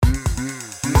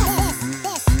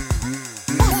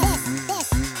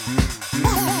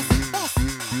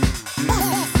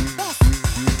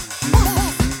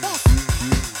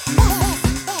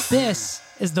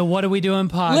is the What Are We Doing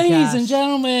podcast. Ladies and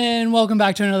gentlemen, welcome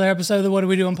back to another episode of the What Are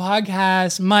We Doing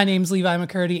podcast. My name's Levi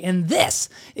McCurdy, and this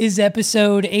is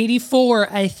episode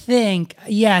 84, I think.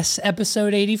 Yes,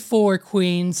 episode 84,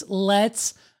 Queens.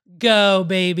 Let's go,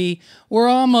 baby. We're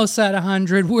almost at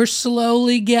 100. We're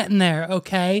slowly getting there,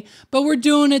 okay? But we're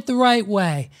doing it the right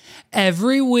way.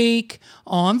 Every week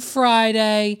on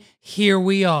Friday, here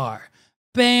we are.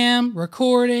 Bam,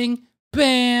 recording.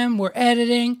 Bam, we're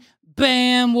editing.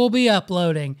 Bam, we'll be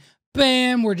uploading.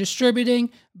 Bam, we're distributing.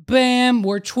 Bam,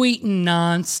 we're tweeting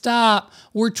nonstop.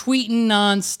 We're tweeting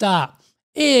nonstop.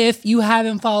 If you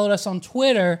haven't followed us on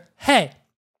Twitter, hey,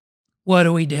 what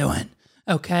are we doing?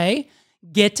 Okay?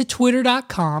 Get to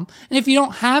twitter.com. And if you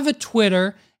don't have a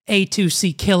Twitter,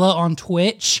 A2CKilla on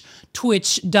Twitch,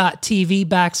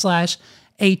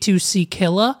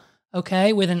 twitch.tv/A2CKilla,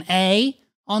 okay, with an A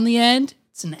on the end.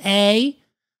 It's an A.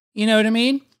 You know what I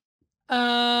mean?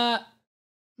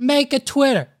 Make a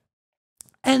Twitter.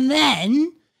 And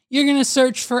then you're going to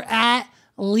search for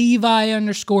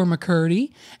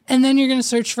 @Levi_McCurdy. And then you're going to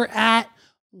search for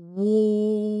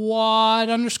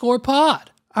 @what_pod.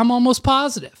 I'm almost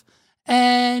positive.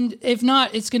 And if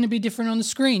not, it's going to be different on the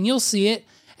screen. You'll see it.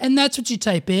 And that's what you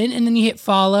type in. And then you hit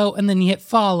follow. And then you hit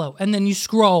follow. And then you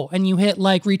scroll. And you hit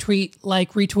like, retweet,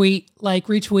 like, retweet, like,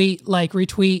 retweet, like,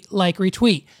 retweet, like,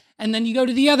 retweet. And then you go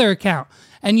to the other account.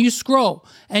 And you scroll.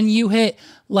 And you hit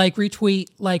like, retweet,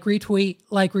 like, retweet,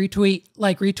 like, retweet,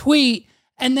 like, retweet.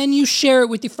 And then you share it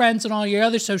with your friends on all your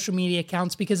other social media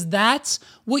accounts. Because that's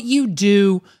what you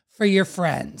do for your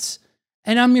friends.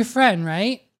 And I'm your friend,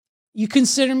 right? You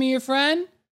consider me your friend?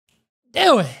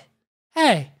 Do it.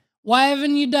 Hey, why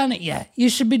haven't you done it yet? You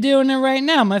should be doing it right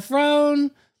now. My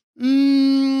phone?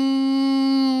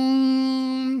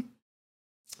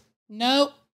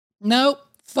 Nope.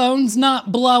 Phone's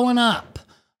not blowing up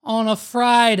on a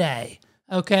Friday.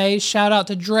 Okay? Shout out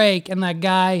to Drake and that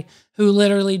guy who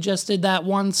literally just did that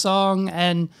one song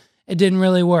and it didn't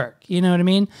really work. You know what I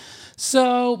mean?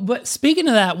 So, but speaking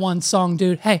of that one song,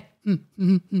 dude, hey,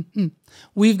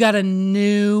 we've got a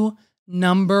new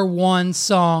 #1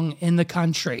 song in the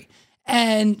country.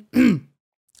 And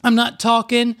I'm not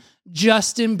talking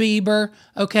Justin Bieber,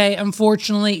 okay?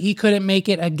 Unfortunately, he couldn't make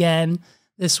it again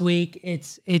this week.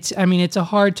 It's a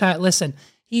hard time. Listen,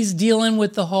 he's dealing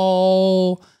with the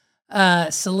whole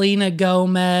Selena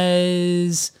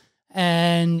Gomez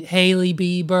and Hailey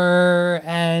Bieber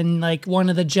and like one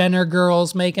of the Jenner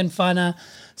girls making fun of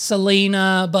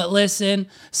Selena. But listen,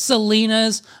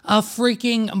 Selena's a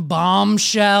freaking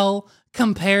bombshell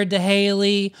compared to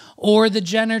Hailey or the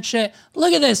Jenner chick.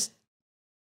 Look at this.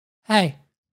 Hey,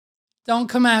 don't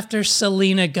come after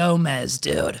Selena Gomez,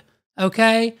 dude.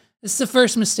 Okay? This is the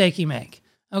first mistake you make.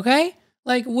 Okay?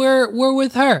 Like, we're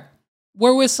with her.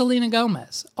 We're with Selena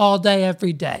Gomez all day,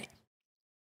 every day.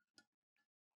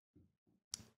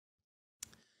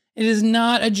 It is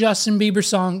not a Justin Bieber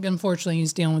song. Unfortunately,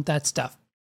 he's dealing with that stuff.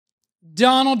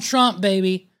 Donald Trump,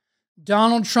 baby.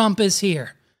 Donald Trump is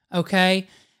here. Okay?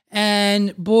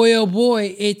 And boy, oh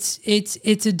boy, it's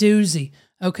a doozy.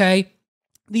 Okay?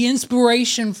 The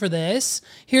inspiration for this,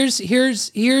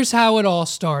 here's how it all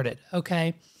started.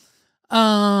 Okay?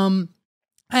 A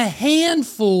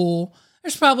handful,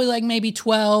 there's probably like maybe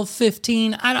 12,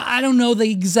 15, I don't know the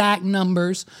exact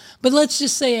numbers, but let's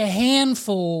just say a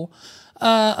handful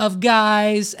of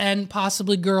guys and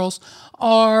possibly girls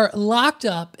are locked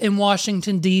up in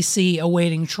Washington, D.C.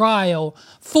 awaiting trial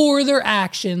for their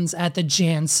actions at the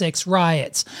Jan 6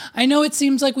 riots. I know it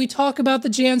seems like we talk about the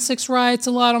Jan 6 riots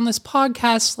a lot on this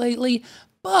podcast lately,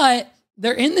 but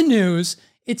they're in the news.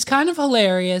 It's kind of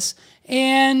hilarious.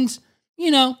 And,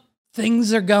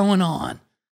 things are going on,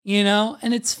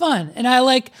 and it's fun. And I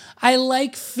like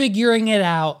figuring it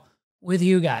out with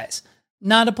you guys.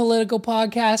 Not a political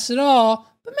podcast at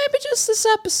all, but maybe just this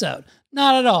episode.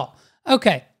 Not at all.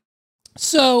 Okay,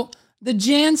 so the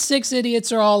Jan 6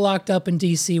 idiots are all locked up in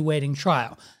D.C. waiting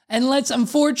trial. And let's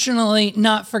unfortunately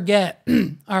not forget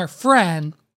our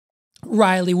friend,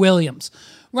 Riley Williams.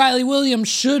 Riley Williams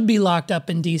should be locked up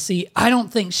in D.C. I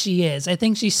don't think she is. I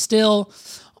think she's still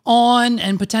on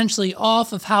and potentially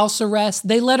off of house arrest.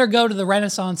 They let her go to the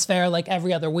Renaissance Fair like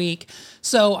every other week.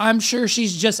 So I'm sure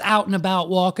she's just out and about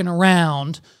walking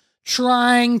around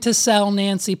trying to sell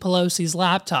Nancy Pelosi's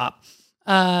laptop.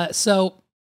 So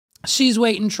she's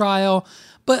waiting trial,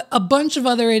 but a bunch of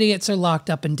other idiots are locked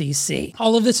up in DC.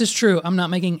 All of this is true. I'm not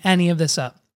making any of this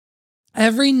up.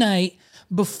 Every night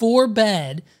before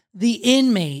bed, the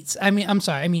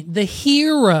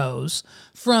heroes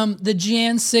from the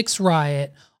Jan 6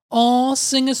 riot all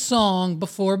sing a song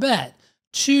before bed.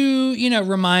 to,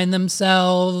 remind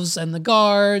themselves and the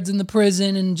guards and the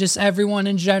prison and just everyone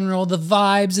in general, the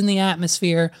vibes and the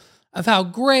atmosphere of how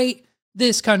great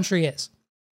this country is.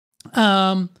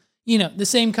 The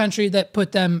same country that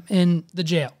put them in the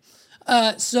jail.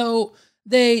 So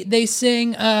they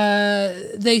sing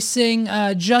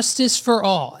Justice for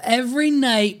All. Every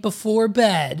night before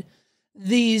bed,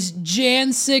 these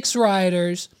Jan 6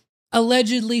 riders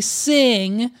allegedly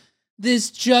sing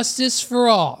this Justice for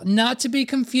All. Not to be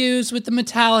confused with the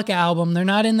Metallica album. They're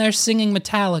not in there singing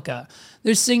Metallica.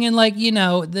 They're singing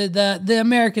the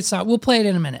American song. We'll play it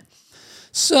in a minute.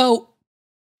 So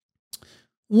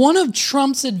one of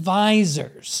Trump's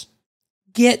advisors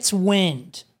gets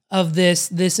wind of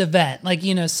this event.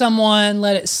 Someone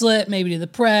let it slip, maybe to the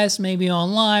press, maybe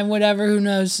online, whatever, who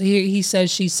knows. He says,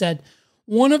 she said.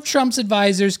 One of Trump's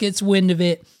advisors gets wind of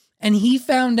it, and he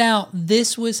found out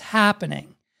this was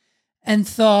happening and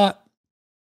thought,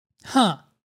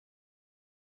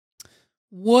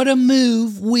 what a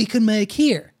move we could make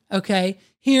here. Okay,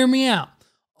 hear me out.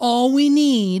 All we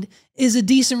need is a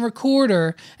decent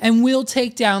recorder and we'll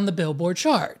take down the Billboard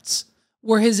charts,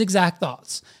 were his exact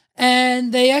thoughts.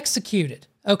 And they executed,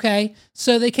 okay?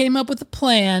 So they came up with a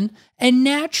plan, and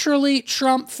naturally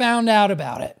Trump found out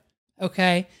about it,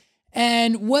 okay?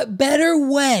 And what better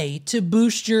way to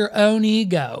boost your own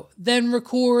ego than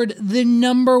record the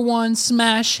 #1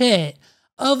 smash hit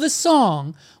of a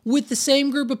song with the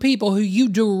same group of people who you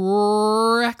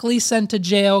directly sent to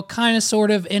jail, kind of,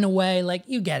 sort of, in a way, like,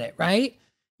 you get it, right?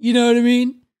 You know what I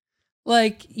mean?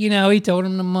 He told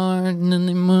him to march, and then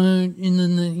they marched, and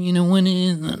then went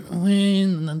in,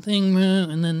 and the thing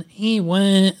moved, and then he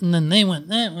went, and then they went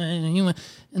that way, and he went,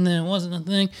 and then it wasn't a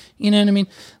thing. You know what I mean?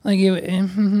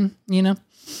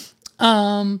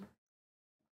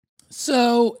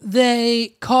 So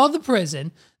they called the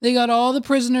prison. They got all the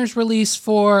prisoners released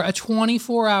for a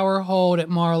 24-hour hold at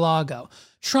Mar-a-Lago.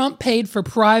 Trump paid for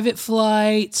private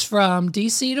flights from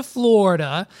D.C. to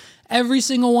Florida. Every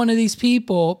single one of these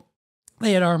people,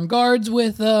 they had armed guards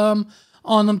with them,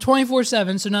 on them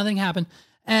 24/7, so nothing happened.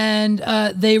 And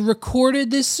they recorded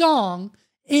this song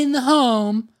in the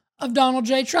home of Donald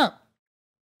J. Trump.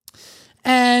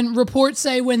 And reports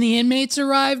say when the inmates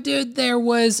arrived, dude, there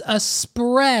was a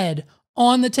spread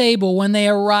on the table when they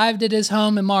arrived at his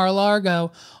home in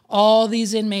Mar-a-Lago. All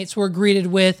these inmates were greeted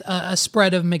with a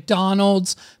spread of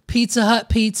McDonald's, Pizza Hut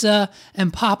pizza,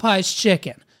 and Popeye's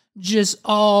chicken. Just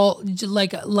all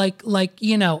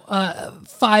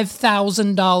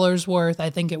 $5,000 worth, I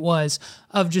think it was,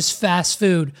 of just fast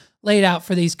food laid out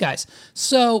for these guys.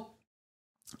 So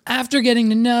after getting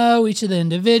to know each of the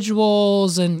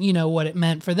individuals and, what it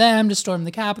meant for them to storm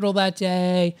the Capitol that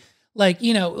day,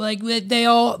 they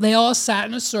all sat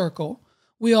in a circle.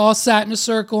 We all sat in a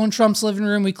circle in Trump's living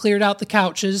room. We cleared out the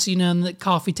couches, and the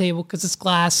coffee table, because it's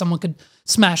glass. Someone could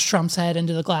smash Trump's head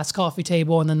into the glass coffee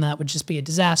table, and then that would just be a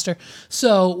disaster.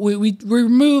 So we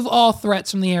remove all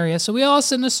threats from the area. So we all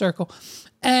sit in a circle.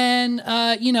 And,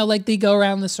 they go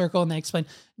around the circle and they explain,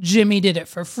 Jimmy did it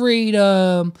for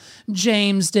freedom.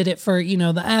 James did it for, the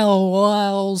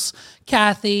LOLs.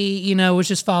 Kathy, was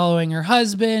just following her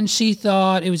husband. She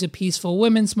thought it was a peaceful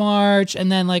women's march.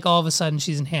 And then, all of a sudden,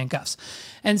 she's in handcuffs.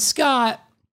 And Scott,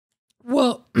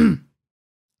 well,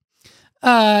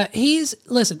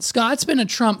 Scott's been a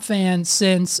Trump fan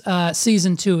since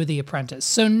season 2 of The Apprentice.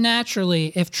 So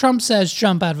naturally, if Trump says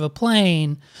jump out of a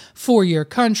plane for your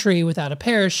country without a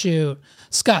parachute,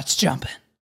 Scott's jumping.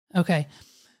 Okay.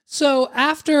 So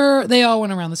after they all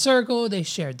went around the circle, they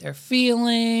shared their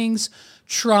feelings.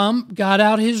 Trump got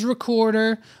out his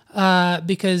recorder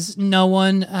because no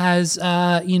one has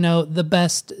the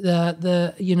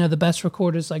best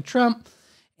recorders like Trump.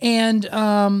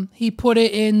 And he put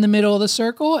it in the middle of the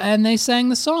circle, and they sang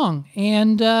the song.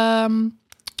 And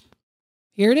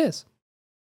here it is.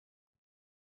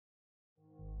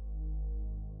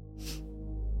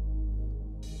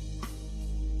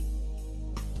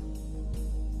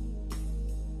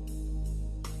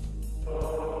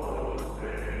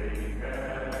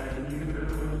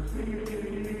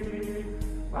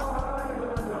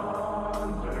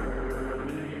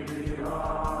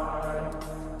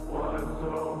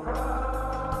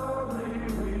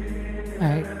 All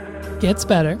right, gets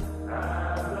better.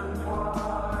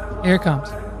 Here it comes.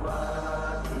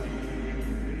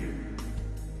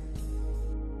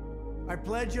 I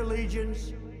pledge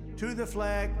allegiance to the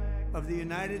flag of the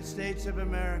United States of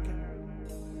America.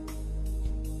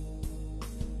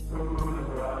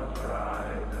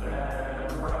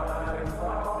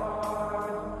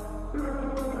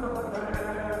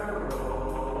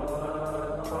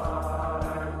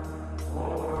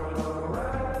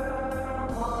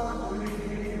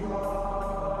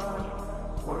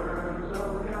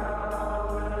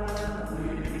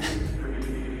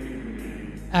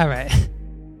 All right.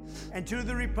 and to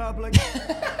the republic for which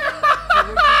it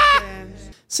stands.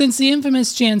 Since the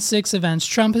infamous Jan 6 events,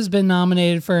 Trump has been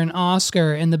nominated for an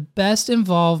Oscar in the Best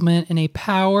Involvement in a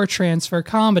Power Transfer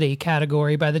Comedy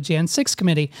category by the Jan 6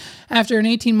 Committee. After an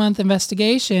 18-month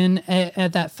investigation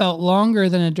that felt longer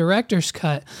than a director's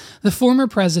cut, the former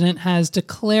president has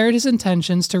declared his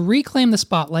intentions to reclaim the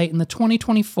spotlight in the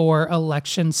 2024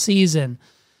 election season.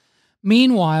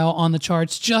 Meanwhile, on the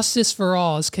charts, Justice for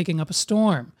All is kicking up a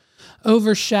storm,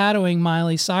 overshadowing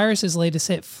Miley Cyrus's latest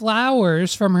hit,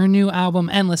 Flowers, from her new album,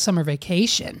 Endless Summer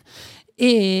Vacation.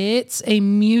 It's a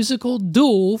musical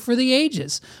duel for the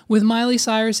ages, with Miley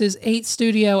Cyrus's 8th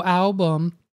studio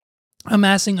album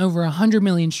amassing over 100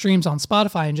 million streams on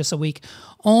Spotify in just a week,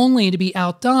 only to be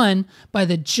outdone by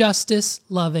the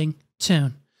Justice-loving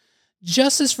tune.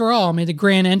 Justice for All made a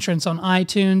grand entrance on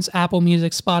iTunes, Apple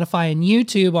Music, Spotify, and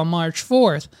YouTube on March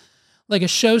 4th, like a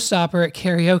showstopper at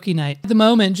karaoke night. At the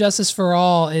moment, Justice for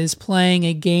All is playing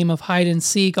a game of hide and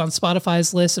seek on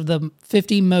Spotify's list of the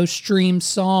 50 most streamed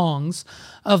songs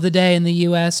of the day in the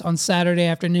U.S. on Saturday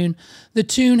afternoon. The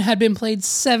tune had been played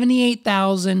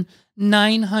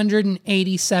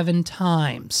 78,987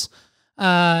 times.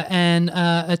 And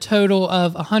a total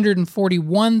of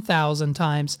 141,000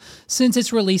 times since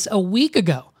its release a week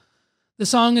ago. The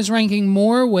song is ranking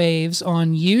more waves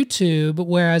on YouTube,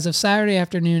 where as of Saturday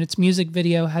afternoon, its music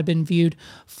video had been viewed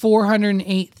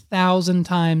 408,000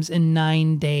 times in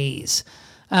 9 days,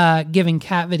 giving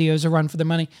cat videos a run for their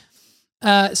money.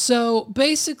 So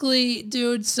basically,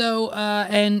 dude,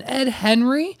 and Ed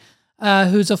Henry,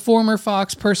 who's a former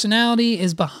Fox personality,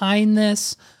 is behind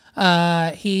this.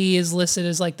 He is listed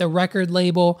as like the record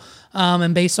label.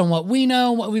 And based on what we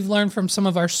know, what we've learned from some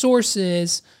of our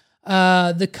sources,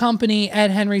 the company,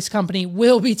 Ed Henry's company,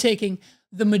 will be taking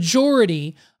the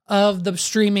majority of the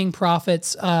streaming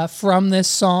profits from this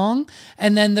song.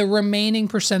 And then the remaining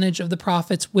percentage of the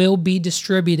profits will be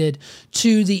distributed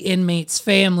to the inmates'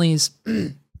 families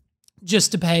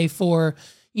just to pay for,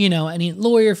 any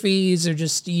lawyer fees or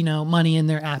just, money in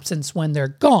their absence when they're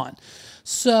gone.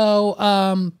 So,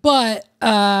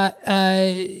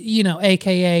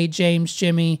 AKA James,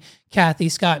 Jimmy, Kathy,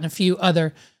 Scott, and a few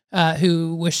other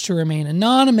who wish to remain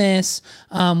anonymous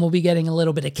will be getting a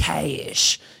little bit of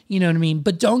cash. You know what I mean?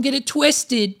 But don't get it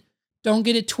twisted. Don't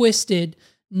get it twisted.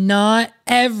 Not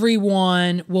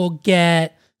everyone will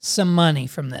get some money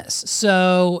from this.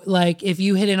 So, like, if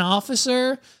you hit an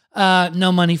officer,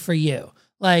 no money for you.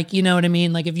 Like, you know what I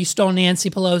mean? Like, if you stole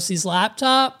Nancy Pelosi's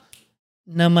laptop,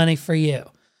 no money for you.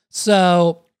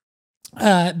 So,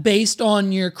 based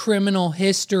on your criminal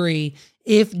history,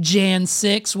 if Jan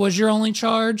 6 was your only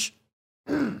charge,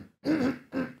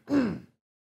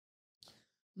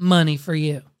 money for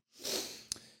you.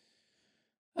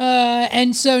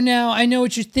 And so now I know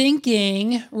what you're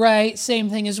thinking, right? Same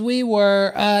thing as we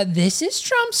were. This is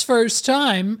Trump's first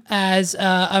time as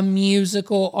a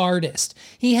musical artist.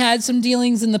 He had some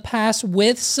dealings in the past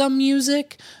with some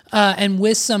music and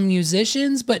with some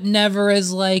musicians, but never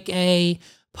as like a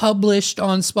published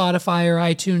on Spotify or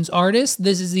iTunes artist.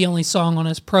 This is the only song on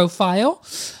his profile.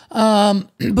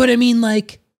 But I mean,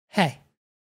 like, hey,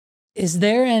 is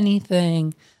there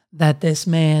anything that this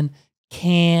man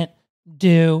can't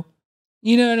do?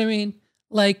 You know what I mean?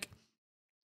 Like,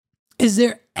 is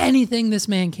there anything this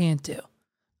man can't do?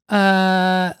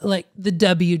 Like the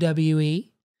WWE,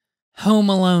 Home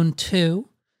Alone 2,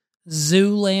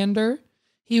 Zoolander.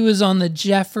 He was on the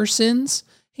Jeffersons.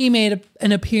 He made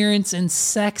an appearance in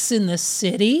Sex and the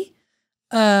City.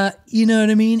 You know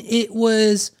what I mean? It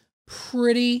was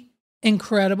pretty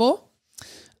incredible.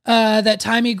 That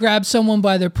time he grabbed someone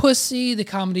by their pussy, the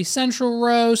Comedy Central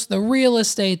roast, the real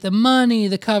estate, the money,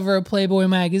 the cover of Playboy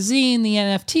magazine, the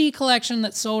NFT collection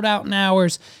that sold out in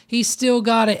hours. He still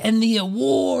got it. And the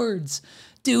awards.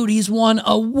 Dude, he's won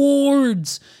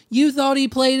awards. You thought he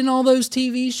played in all those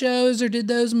TV shows or did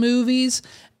those movies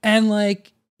and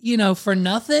like, for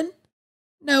nothing?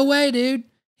 No way, dude.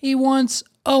 He wants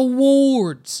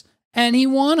awards and he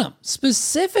won them.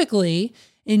 Specifically,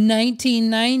 in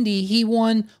 1990, he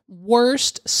won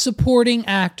Worst Supporting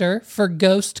Actor for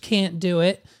Ghost Can't Do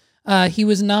It. He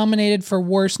was nominated for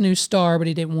Worst New Star, but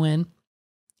he didn't win.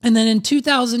 And then in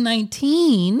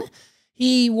 2019,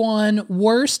 he won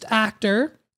Worst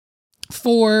Actor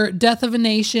for Death of a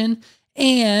Nation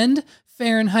and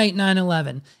Fahrenheit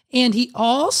 9/11. And he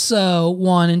also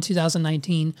won in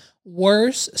 2019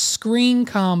 Worst Screen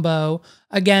Combo,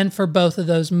 again, for both of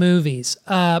those movies.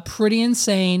 Pretty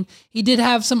insane. He did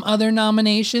have some other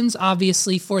nominations,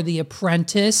 obviously, for The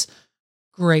Apprentice.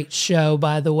 Great show,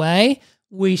 by the way.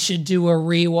 We should do a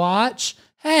rewatch.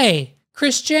 Hey,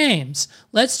 Chris James,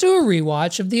 let's do a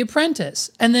rewatch of The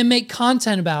Apprentice and then make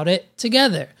content about it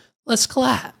together. Let's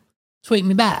collab. Tweet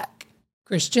me back.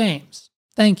 Chris James.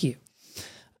 Thank you.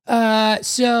 But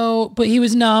he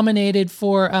was nominated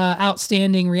for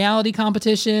Outstanding Reality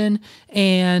Competition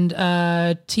and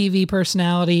TV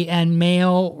Personality and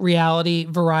Male Reality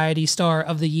Variety Star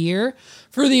of the Year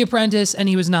for The Apprentice, and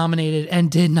he was nominated and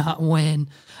did not win.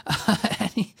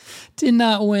 He did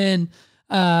not win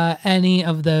any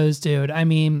of those, dude. I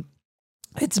mean,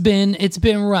 it's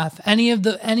been rough. Any of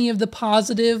the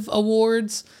positive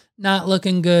awards not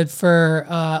looking good for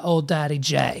old Daddy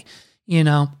J, you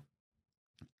know.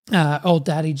 Old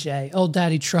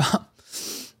Daddy Trump.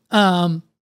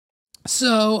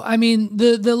 So, I mean,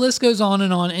 the list goes on.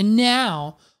 And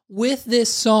now, with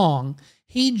this song,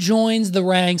 he joins the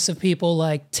ranks of people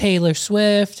like Taylor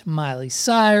Swift, Miley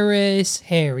Cyrus,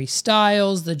 Harry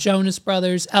Styles, the Jonas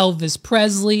Brothers, Elvis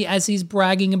Presley, as he's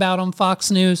bragging about on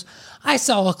Fox News. I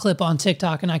saw a clip on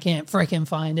TikTok and I can't freaking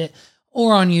find it,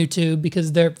 or on YouTube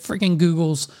because their freaking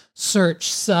Google's search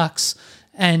sucks.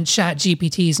 And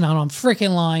ChatGPT is not on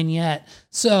freaking line yet.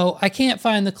 So I can't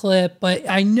find the clip, but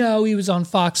I know he was on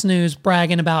Fox News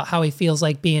bragging about how he feels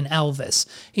like being Elvis.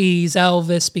 He's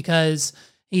Elvis because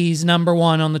he's number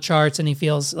one on the charts and he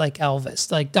feels like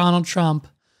Elvis. Like, Donald Trump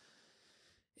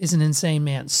is an insane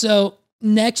man. So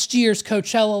next year's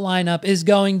Coachella lineup is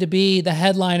going to be the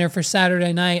headliner for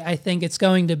Saturday night. I think it's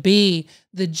going to be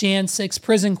the Jan 6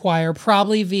 Prison Choir,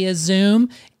 probably via Zoom,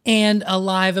 and a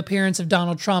live appearance of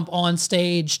Donald Trump on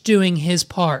stage doing his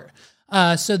part.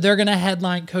 So they're going to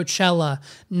headline Coachella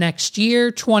next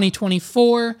year,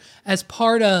 2024, as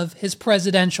part of his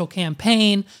presidential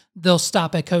campaign. They'll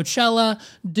stop at Coachella,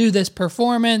 do this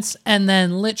performance, and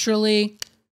then literally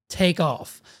take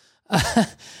off.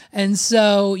 And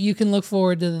so you can look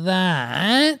forward to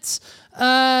that.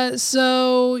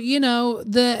 So, you know,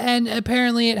 and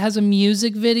apparently it has a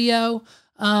music video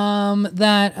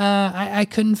that I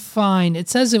couldn't find. It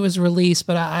says it was released,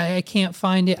 but I can't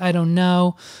find it. I don't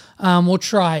know. We'll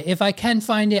try. If I can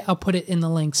find it, I'll put it in the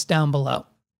links down below.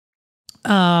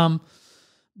 But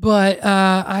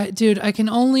I can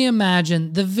only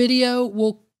imagine the video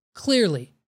will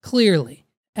clearly,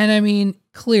 and I mean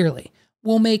clearly,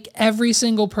 will make every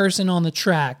single person on the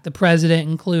track, the president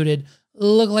included,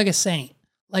 look like a saint.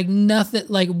 Like nothing,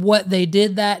 like what they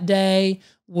did that day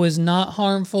was not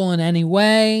harmful in any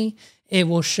way. It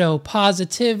will show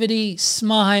positivity,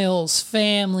 smiles,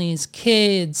 families,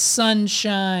 kids,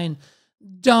 sunshine,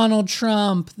 Donald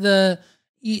Trump, the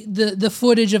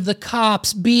footage of the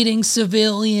cops beating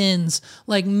civilians,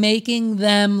 like making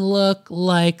them look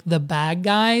like the bad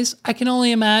guys. I can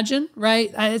only imagine, right?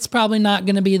 It's probably not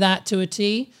going to be that to a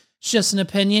T. It's just an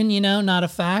opinion, you know, not a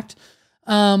fact.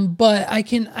 But I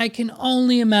can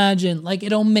only imagine, like,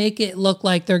 it'll make it look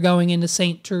like they're going into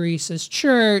St. Teresa's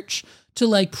church to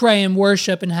like pray and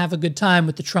worship and have a good time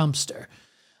with the Trumpster.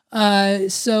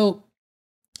 So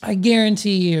I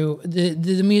guarantee you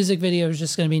the music video is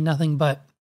just going to be nothing but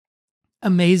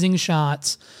amazing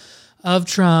shots of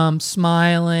Trump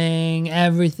smiling,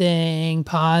 everything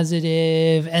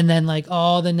positive, and then like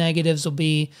all the negatives will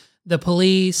be the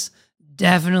police,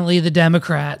 definitely the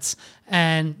Democrats,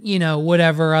 and, you know,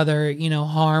 whatever other, you know,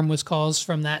 harm was caused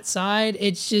from that side.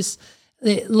 It's just,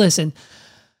 listen,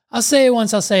 I'll say it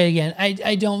once, I'll say it again.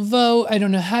 I don't vote. I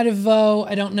don't know how to vote.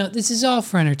 I don't know. This is all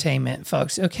for entertainment,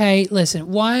 folks. Okay,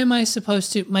 listen, why am I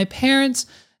supposed to? My parents,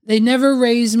 they never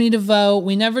raised me to vote.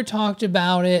 We never talked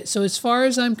about it. So as far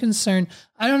as I'm concerned,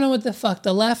 I don't know what the fuck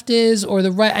the left is or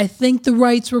the right. I think the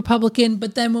right's Republican,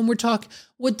 but then when we're talking,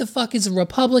 what the fuck is a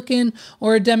Republican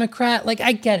or a Democrat? Like,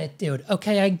 I get it, dude.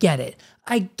 Okay, I get it.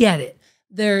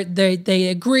 They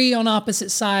agree on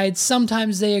opposite sides.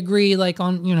 Sometimes they agree like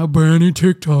on, you know, banning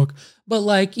TikTok. But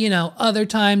like, you know, other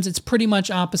times it's pretty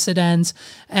much opposite ends.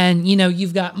 And, you know,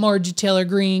 you've got Marjorie Taylor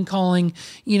Greene calling,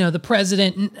 you know, the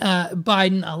president,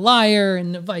 Biden, a liar,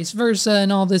 and vice versa,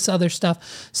 and all this other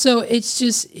stuff. So it's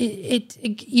just, it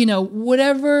you know,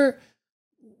 whatever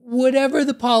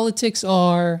the politics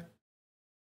are,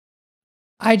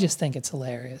 I just think it's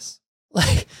hilarious.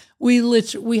 Like,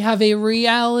 we have a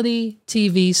reality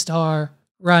TV star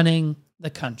running the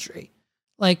country.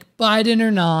 Like, Biden or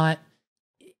not,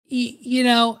 you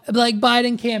know, like,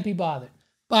 Biden can't be bothered.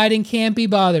 Biden can't be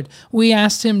bothered. We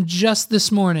asked him just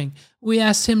this morning. What,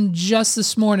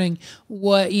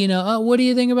 you know, what do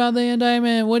you think about the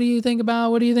indictment? What do you think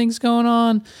think's going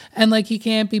on? And like, he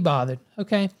can't be bothered.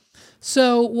 Okay.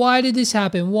 So why did this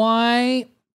happen? Why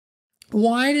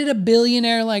did a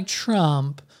billionaire like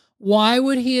Trump, why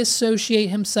would he associate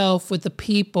himself with the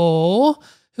people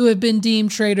who have been deemed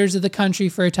traitors of the country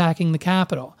for attacking the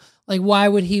Capitol? Like, why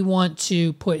would he want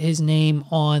to put his name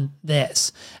on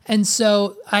this? And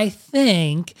so I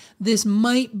think this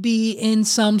might be in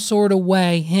some sort of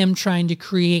way him trying to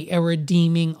create a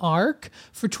redeeming arc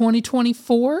for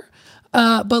 2024.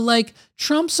 But like,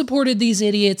 Trump supported these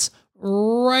idiots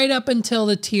right up until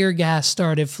the tear gas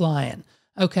started flying.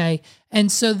 Okay.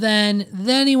 And so then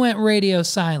he went radio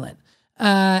silent.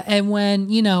 And when,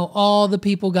 all the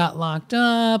people got locked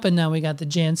up and now we got the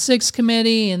Jan 6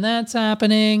 committee and that's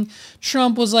happening,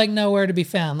 Trump was like nowhere to be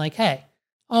found. Like, hey,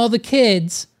 all the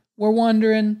kids were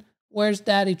wondering, where's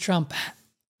Daddy Trump at?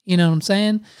 You know what I'm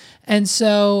saying? And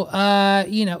so,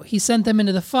 he sent them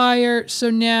into the fire. So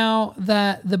now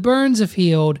that the burns have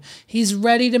healed, he's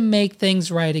ready to make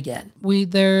things right again.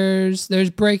 There's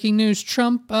breaking news.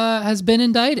 Trump has been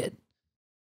indicted.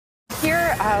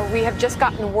 Here, we have just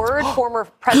gotten word former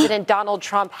President Donald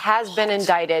Trump has been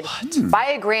indicted by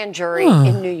a grand jury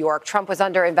in New York. Trump was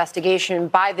under investigation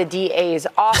by the DA's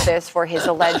office for his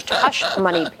alleged hush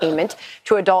money payment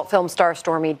to adult film star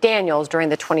Stormy Daniels during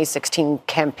the 2016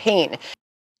 campaign.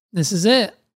 This is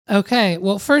it. Okay.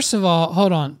 Well, first of all,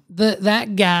 hold on.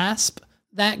 That gasp,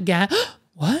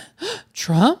 what?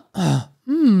 Trump?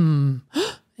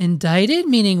 Indicted?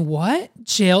 Meaning what?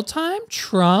 Jail time?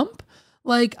 Trump?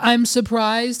 Like, I'm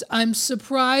surprised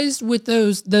with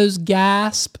those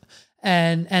gasp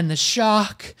and the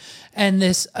shock and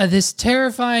this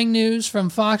terrifying news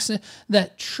from Fox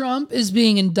that Trump is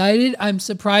being indicted. I'm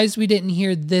surprised we didn't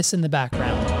hear this in the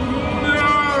background.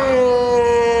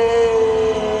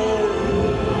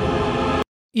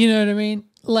 You know what I mean?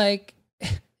 Like,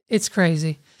 it's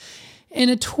crazy. In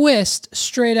a twist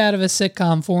straight out of a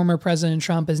sitcom, former President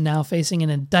Trump is now facing an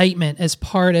indictment as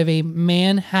part of a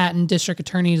Manhattan District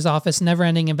Attorney's Office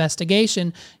never-ending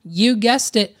investigation, you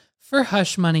guessed it, for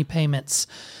hush money payments.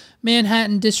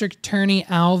 Manhattan District Attorney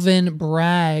Alvin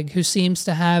Bragg, who seems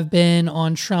to have been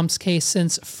on Trump's case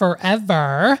since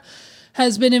forever,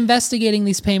 has been investigating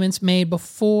these payments made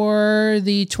before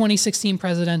the 2016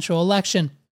 presidential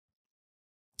election.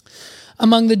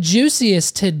 Among the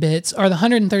juiciest tidbits are the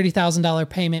 $130,000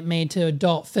 payment made to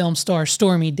adult film star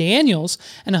Stormy Daniels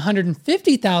and a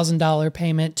 $150,000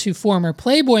 payment to former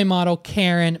Playboy model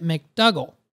Karen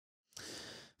McDougal.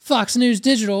 Fox News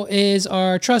Digital is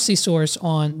our trusty source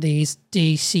on these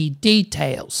DC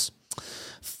details.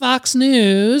 Fox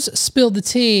News spilled the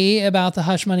tea about the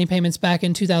hush money payments back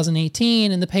in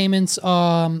 2018, and the payments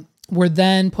were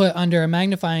then put under a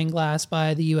magnifying glass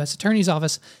by the U.S. Attorney's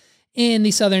Office in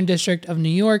the Southern District of New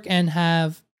York and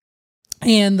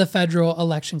the Federal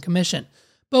Election Commission.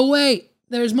 But wait,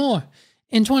 there's more.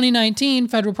 In 2019,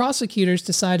 federal prosecutors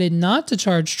decided not to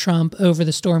charge Trump over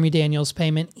the Stormy Daniels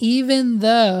payment, even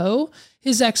though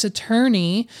his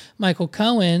ex-attorney, Michael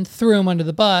Cohen, threw him under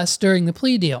the bus during the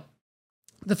plea deal.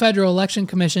 The Federal Election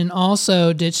Commission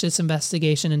also ditched its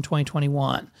investigation in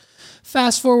 2021.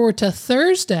 Fast forward to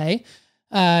Thursday,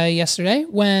 yesterday,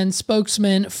 when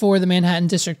spokesman for the Manhattan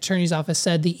District Attorney's Office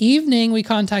said, the evening we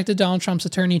contacted Donald Trump's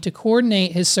attorney to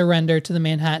coordinate his surrender to the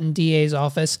Manhattan DA's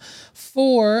office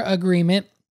for agreement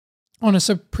on a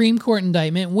Supreme Court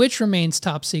indictment, which remains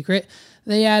top secret.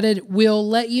 They added, we'll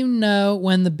let you know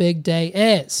when the big day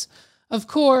is. Of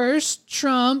course,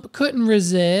 Trump couldn't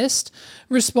resist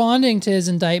responding to his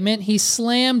indictment. He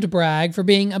slammed Bragg for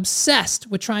being obsessed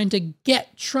with trying to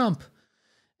get Trump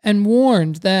and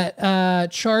warned that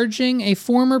charging a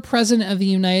former president of the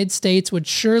United States would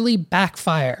surely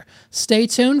backfire. Stay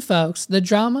tuned, folks. The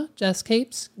drama just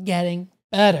keeps getting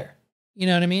better. You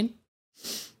know what I mean?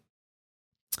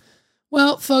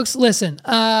 Well, folks, listen.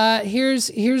 Here's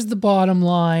the bottom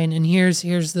line, and here's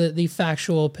the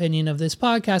factual opinion of this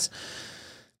podcast.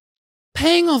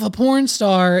 Paying off a porn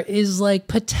star is like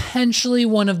potentially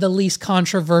one of the least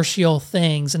controversial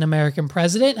things an American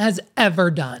president has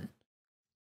ever done.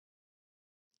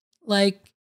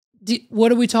 Like,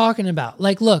 what are we talking about?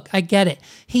 Like, look, I get it.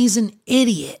 He's an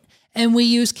idiot. And we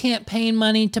use campaign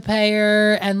money to pay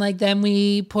her. And like, then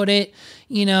we put it,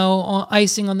 on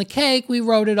icing on the cake. We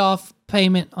wrote it off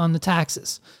payment on the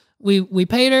taxes. We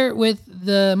paid her with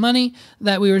the money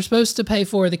that we were supposed to pay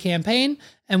for the campaign.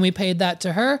 And we paid that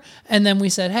to her. And then we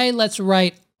said, hey, let's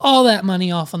write all that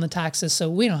money off on the taxes so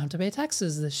we don't have to pay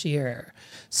taxes this year.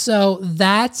 So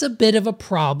that's a bit of a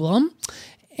problem.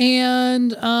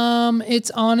 And it's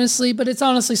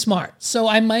honestly smart. So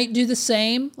I might do the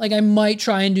same. Like, I might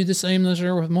try and do the same this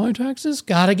year with my taxes.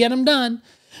 Gotta get them done.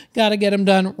 Gotta get them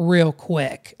done real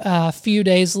quick. A few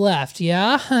days left.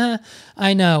 Yeah,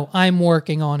 I know. I'm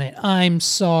working on it. I'm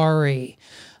sorry.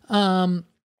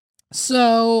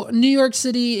 So New York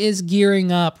City is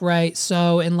gearing up, right?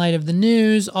 So in light of the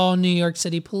news, all New York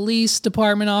City Police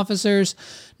Department officers,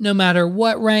 no matter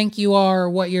what rank you are or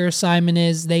what your assignment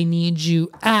is, they need you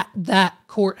at that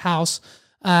courthouse,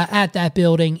 at that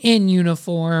building in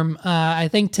uniform. I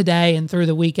think today and through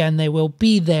the weekend they will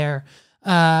be there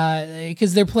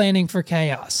because they're planning for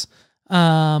chaos. You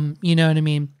know what I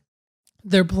mean?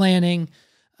 They're planning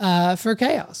for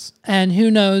chaos, and who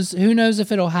knows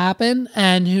if it'll happen,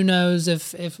 and who knows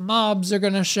if mobs are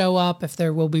going to show up, if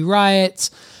there will be riots.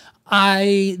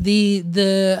 The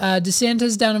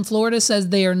DeSantis down in Florida says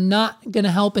they are not going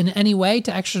to help in any way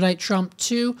to extradite Trump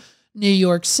to New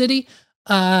York City.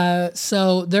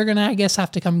 So they're going to, I guess,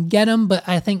 have to come get him. But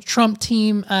I think Trump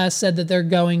team said that they're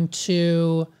going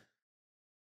to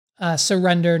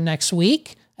surrender next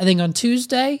week. I think on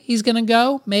Tuesday he's going to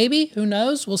go. Maybe. Who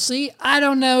knows? We'll see. I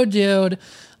don't know, dude.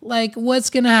 Like, what's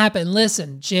going to happen?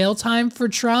 Listen, jail time for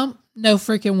Trump? No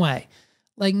freaking way.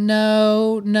 Like,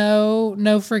 no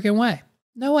freaking way.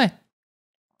 No way.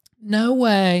 No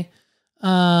way.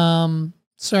 Sorry,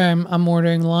 I'm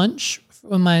ordering lunch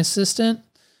with my assistant.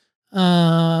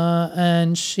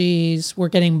 And we're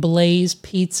getting Blaze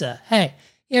Pizza. Hey,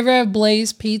 you ever have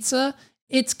Blaze Pizza?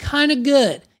 It's kind of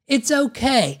good. It's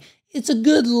okay. It's a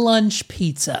good lunch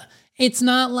pizza. It's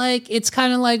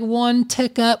kind of like one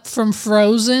tick up from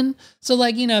Frozen. So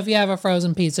like, if you have a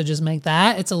frozen pizza, just make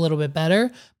that. It's a little bit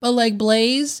better. But like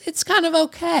Blaze, it's kind of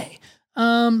okay.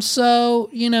 So,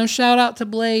 shout out to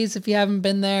Blaze if you haven't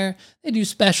been there. They do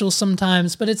specials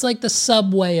sometimes, but it's like the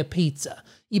Subway of pizza.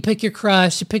 You pick your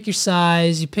crust, you pick your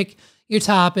size, you pick your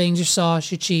toppings, your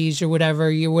sauce, your cheese, your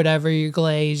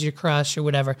glaze, your crust, or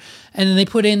whatever. And then they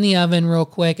put it in the oven real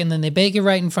quick, and then they bake it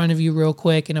right in front of you real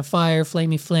quick in a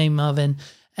flamey flame oven.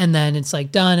 And then it's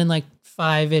like done in like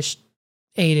 5-ish,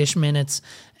 8-ish minutes.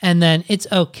 And then it's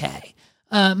okay.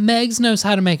 Megs knows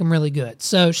how to make them really good.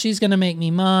 So she's going to make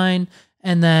me mine.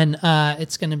 And then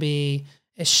it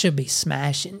should be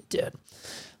smashing, dude.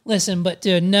 Listen, but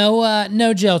dude,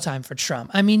 no jail time for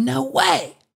Trump. I mean, no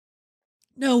way.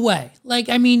 No way. Like,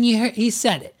 I mean, he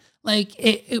said it. Like,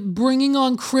 bringing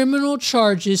on criminal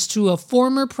charges to a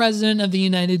former president of the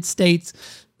United States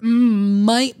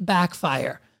might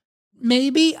backfire.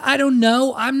 Maybe. I don't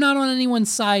know. I'm not on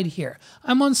anyone's side here.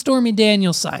 I'm on Stormy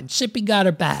Daniels' side. Shippy got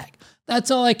her bag. That's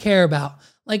all I care about.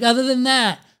 Like, other than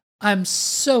that, I'm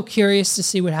so curious to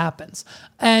see what happens.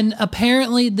 And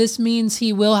apparently this means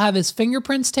he will have his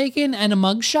fingerprints taken and a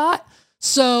mugshot.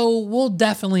 So we'll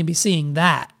definitely be seeing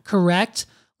that, correct?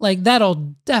 Like,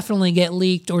 that'll definitely get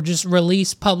leaked or just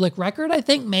release public record, I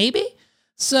think, maybe.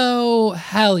 So,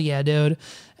 hell yeah, dude.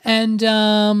 And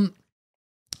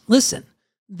listen,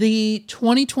 the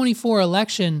 2024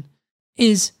 election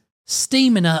is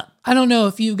steaming up. I don't know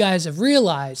if you guys have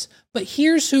realized, but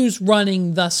here's who's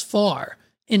running thus far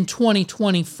in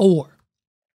 2024.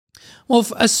 Well,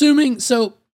 first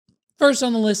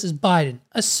on the list is Biden.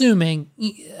 Assuming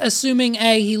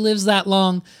A, he lives that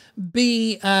long,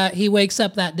 B, he wakes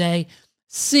up that day,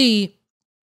 C,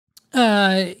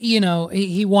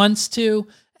 he wants to,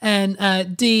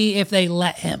 and D, if they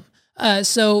let him.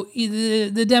 So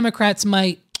the Democrats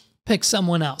might pick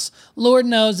someone else. Lord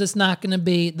knows it's not going to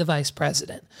be the vice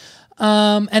president.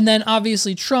 And then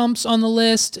obviously Trump's on the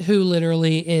list, who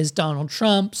literally is Donald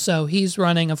Trump. So he's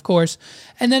running, of course.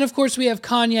 And then, of course, we have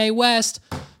Kanye West,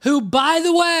 who, by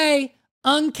the way,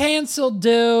 uncanceled,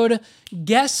 dude.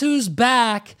 Guess who's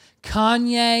back?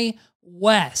 Kanye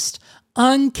West.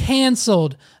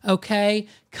 Uncanceled, okay?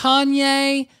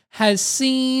 Kanye has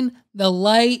seen the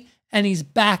light and he's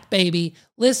back, baby.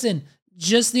 Listen,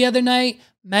 just the other night,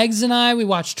 Megs and I, we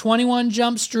watched 21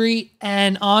 Jump Street,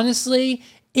 and honestly,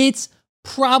 it's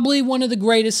probably one of the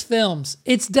greatest films.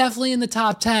 It's definitely in the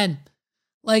top 10.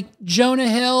 Like Jonah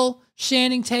Hill,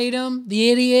 Channing Tatum,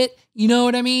 the idiot, you know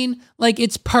what I mean? Like,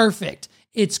 it's perfect.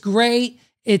 It's great.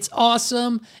 It's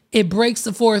awesome. It breaks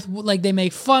the fourth, like they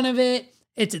make fun of it.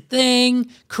 It's a thing.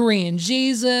 Korean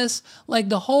Jesus. Like,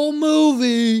 the whole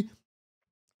movie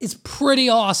is pretty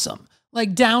awesome.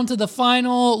 Like, down to the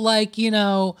final,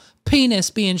 penis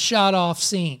being shot off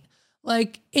scene.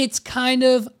 Like, it's kind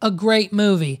of a great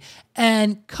movie.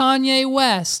 And Kanye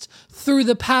West, through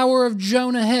the power of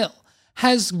Jonah Hill,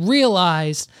 has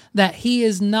realized that he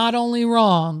is not only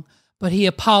wrong, but he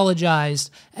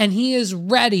apologized. And he is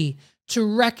ready to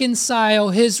reconcile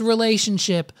his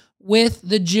relationship with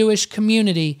the Jewish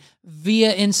community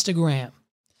via Instagram.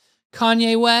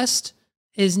 Kanye West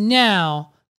is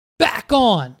now back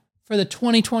on for the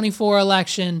 2024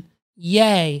 election.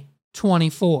 Yay,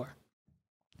 24.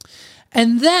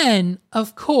 And then,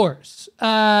 of course,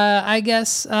 I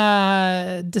guess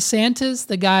DeSantis,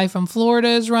 the guy from Florida,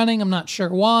 is running. I'm not sure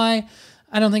why.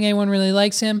 I don't think anyone really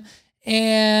likes him.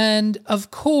 And,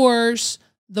 of course,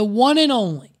 the one and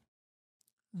only,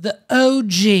 the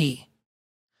OG,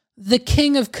 the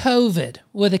king of COVID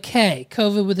with a K,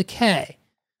 COVID with a K,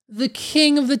 the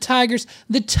king of the Tigers,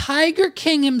 the Tiger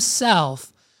King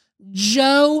himself,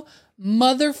 Joe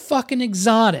motherfucking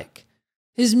Exotic.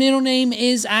 His middle name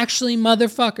is actually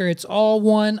motherfucker. It's all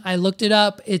one. I looked it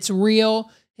up. It's real.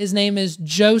 His name is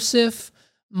Joseph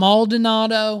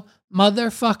Maldonado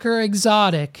motherfucker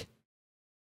Exotic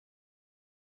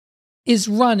is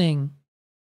running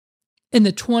in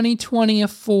the 2020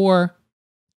 of 4.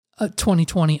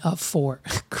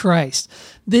 Christ.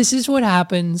 This is what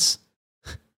happens.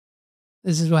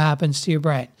 This is what happens to your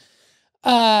brain.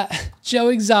 Joe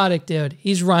Exotic, dude.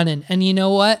 He's running. And you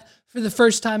know what? For the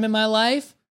first time in my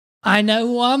life, I know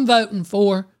who I'm voting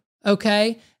for.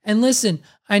 Okay? And listen,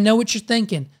 I know what you're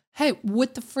thinking. Hey,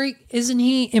 what the freak? Isn't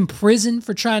he in prison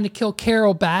for trying to kill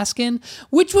Carol Baskin?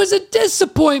 Which was a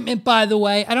disappointment, by the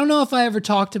way. I don't know if I ever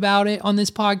talked about it on this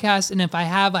podcast, and if I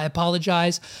have, I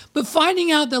apologize. But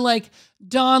finding out that, like,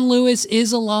 Don Lewis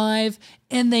is alive,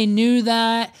 and they knew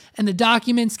that, and the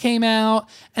documents came out,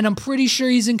 and I'm pretty sure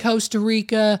he's in Costa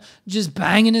Rica just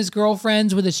banging his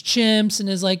girlfriends with his chimps and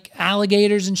his, like,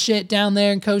 alligators and shit down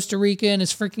there in Costa Rica, and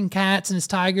his freaking cats and his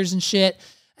tigers and shit.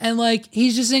 And, like,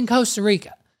 he's just in Costa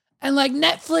Rica. And, like,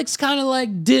 Netflix kind of,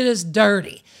 like, did us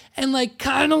dirty and, like,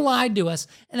 kind of lied to us.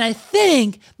 And I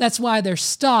think that's why their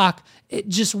stock, it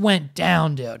just went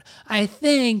down, dude. I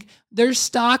think their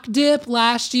stock dip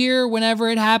last year, whenever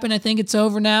it happened, I think it's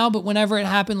over now, but whenever it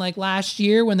happened, like, last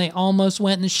year when they almost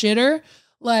went in the shitter,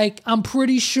 like, I'm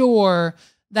pretty sure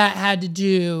that had to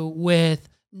do with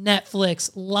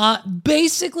Netflix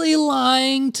basically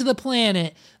lying to the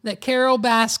planet that Carol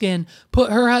Baskin put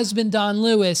her husband Don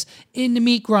Lewis in the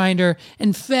meat grinder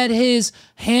and fed his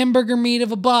hamburger meat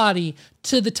of a body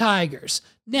to the tigers.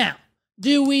 Now,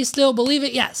 do we still believe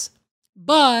it? Yes.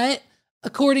 But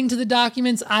according to the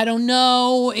documents, I don't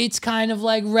know. It's kind of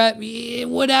like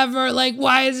whatever. Like,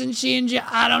 why isn't she in jail?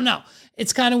 I don't know.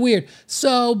 It's kind of weird.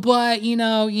 So, but you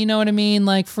know what I mean?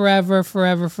 Like forever,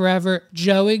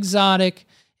 Joe Exotic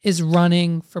is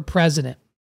running for president.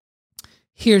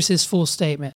 Here's his full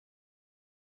statement.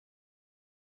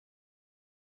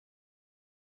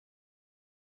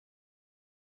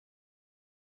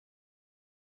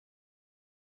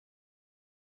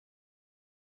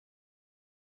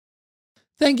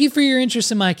 Thank you for your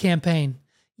interest in my campaign.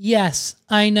 Yes,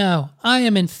 I know. I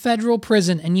am in federal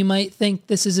prison, and you might think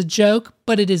this is a joke,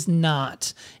 but it is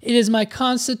not. It is my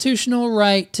constitutional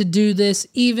right to do this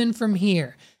even from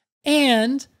here.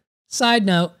 And, side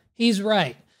note, he's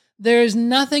right. There is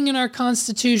nothing in our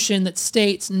Constitution that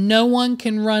states no one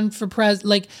can run for president.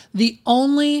 Like, the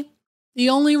only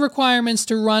requirements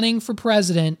to running for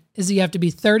president is you have to be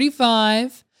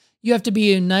 35, you have to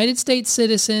be a United States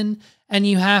citizen, and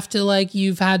you have to, like,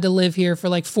 you've had to live here for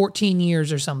like 14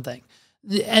 years or something.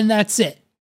 And that's it.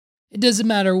 It doesn't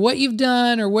matter what you've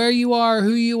done or where you are,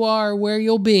 who you are, where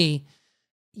you'll be.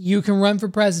 You can run for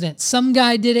president. Some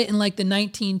guy did it in like the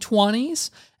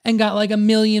 1920s and got like 1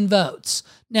 million votes.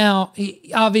 Now,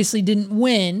 he obviously didn't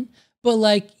win, but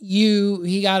like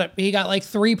he got like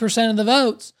 3% of the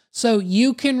votes. So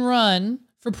you can run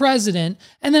for president.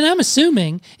 And then I'm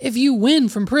assuming if you win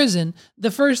from prison,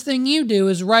 the first thing you do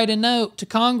is write a note to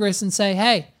Congress and say,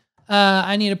 hey,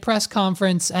 I need a press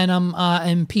conference and I'm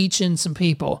impeaching some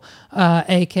people,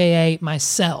 AKA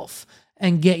myself,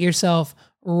 and get yourself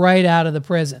right out of the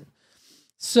prison.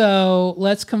 So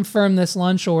let's confirm this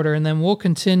lunch order and then we'll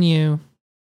continue.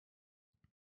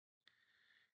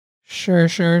 Sure.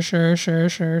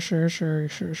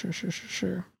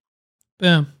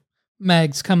 Boom.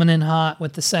 Meg's coming in hot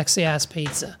with the sexy ass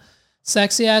pizza.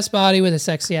 Sexy ass body with a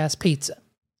sexy ass pizza.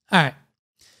 All right.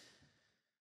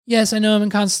 Yes, I know I'm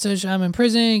in Constitution. I'm in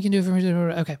prison. You can do it for me.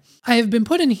 Okay. I have been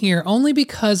put in here only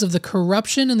because of the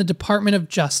corruption in the Department of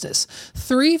Justice.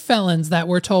 3 felons that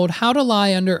were told how to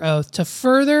lie under oath to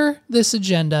further this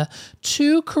agenda,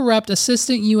 2 corrupt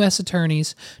assistant U.S.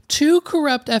 attorneys, 2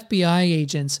 corrupt FBI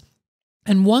agents,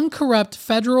 and 1 corrupt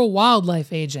federal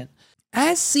wildlife agent.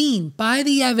 As seen by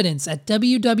the evidence at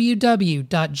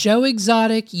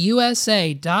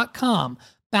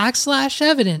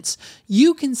www.joeexoticusa.com/evidence,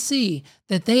 you can see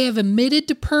that they have admitted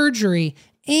to perjury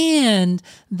and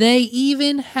they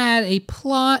even had a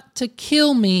plot to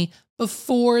kill me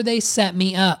before they set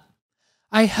me up.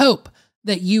 I hope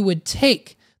that you would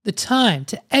take the time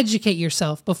to educate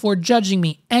yourself before judging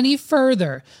me any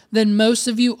further than most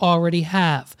of you already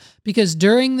have, because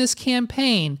during this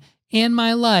campaign and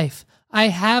my life, I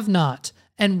have not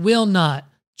and will not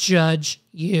judge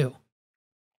you.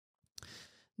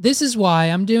 This is why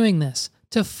I'm doing this,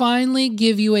 to finally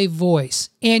give you a voice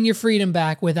and your freedom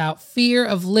back without fear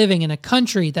of living in a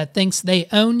country that thinks they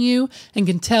own you and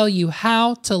can tell you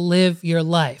how to live your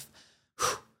life.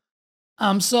 Whew.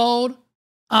 I'm sold.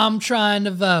 I'm trying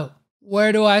to vote.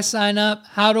 Where do I sign up?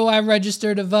 How do I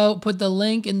register to vote? Put the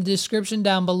link in the description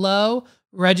down below.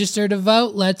 Register to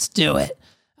vote. Let's do it.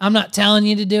 I'm not telling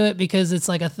you to do it because it's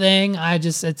like a thing.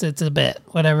 It's a bit,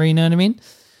 whatever, you know what I mean?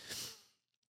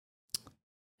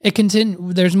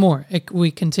 There's more. We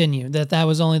continue. That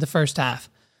was only the first half.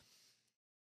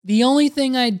 The only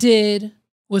thing I did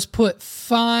was put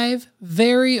 5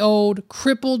 very old,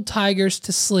 crippled tigers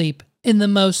to sleep in the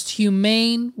most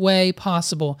humane way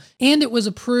possible. And it was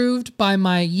approved by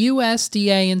my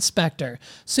USDA inspector.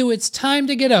 So it's time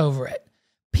to get over it.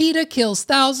 PETA kills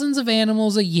thousands of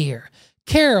animals a year.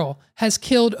 Carol has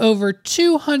killed over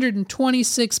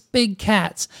 226 big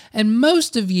cats. And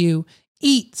most of you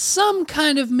eat some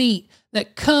kind of meat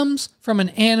that comes from an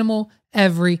animal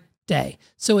every day.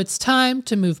 So it's time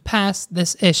to move past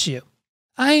this issue.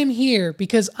 I am here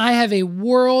because I have a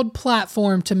world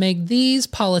platform to make these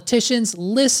politicians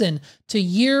listen to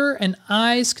your and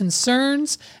I's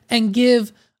concerns and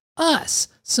give us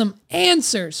some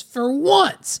answers for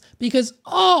once, because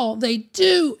all they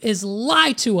do is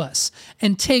lie to us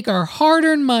and take our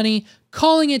hard-earned money,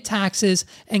 calling it taxes,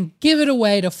 and give it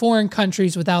away to foreign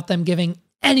countries without them giving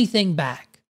anything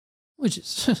back. Which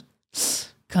is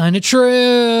kind of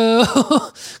true.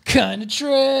 Kind of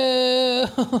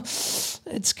true.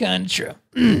 It's kind of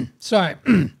true. Sorry.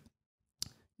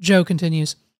 Joe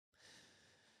continues.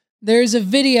 There's a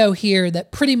video here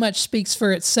that pretty much speaks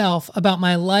for itself about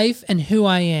my life and who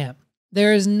I am.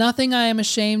 There is nothing I am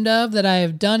ashamed of that I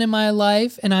have done in my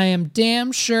life, and I am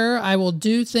damn sure I will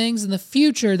do things in the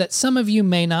future that some of you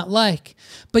may not like.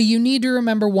 But you need to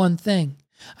remember one thing.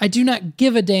 I do not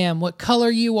give a damn what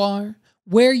color you are,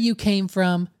 where you came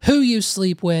from, who you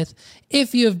sleep with,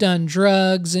 if you have done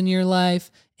drugs in your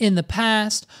life in the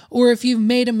past, or if you've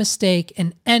made a mistake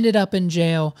and ended up in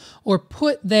jail or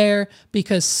put there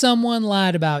because someone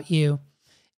lied about you.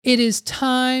 It is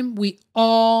time we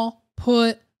all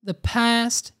put the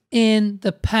past in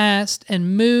the past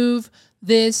and move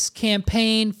this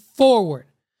campaign forward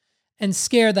and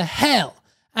scare the hell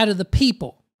out of the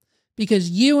people,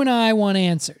 because you and I want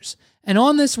answers. And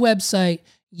on this website,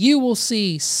 you will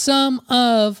see some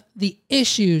of the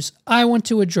issues I want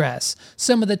to address,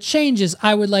 some of the changes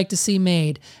I would like to see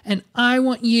made, and I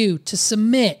want you to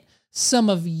submit some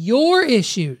of your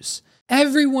issues.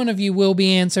 Every one of you will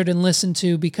be answered and listened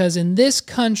to, because in this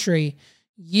country,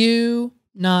 you,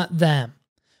 not them.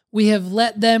 We have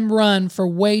let them run for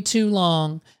way too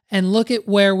long, and look at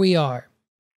where we are.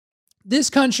 This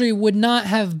country would not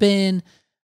have been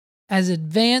as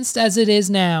advanced as it is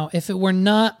now if it were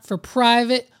not for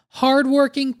private,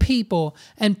 hardworking people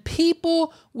and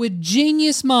people with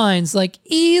genius minds like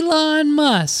Elon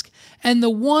Musk and the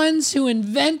ones who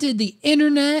invented the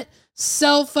internet,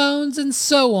 cell phones, and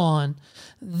so on.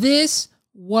 This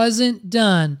wasn't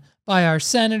done by our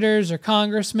senators or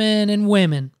congressmen and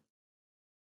women.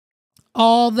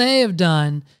 All they have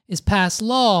done is pass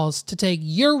laws to take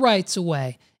your rights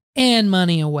away and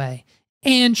money away,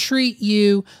 and treat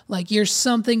you like you're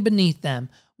something beneath them,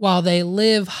 while they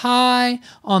live high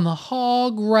on the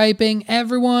hog, ripping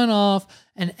everyone off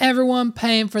and everyone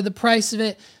paying for the price of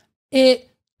it. It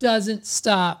doesn't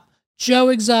stop. Joe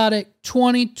Exotic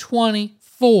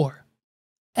 2024.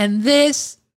 And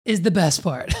this is the best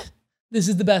part. This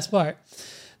is the best part.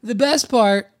 The best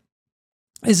part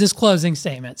is his closing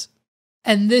statements.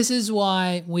 And this is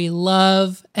why we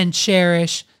love and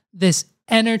cherish this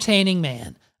entertaining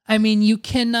man. I mean, you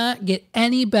cannot get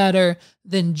any better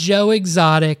than Joe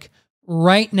Exotic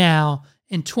right now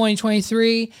in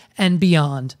 2023 and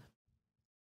beyond.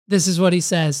 This is what he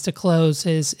says to close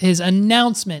his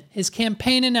announcement, his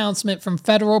campaign announcement from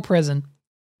federal prison.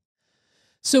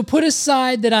 So put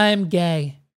aside that I am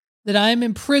gay, that I am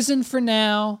in prison for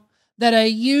now, that I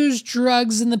used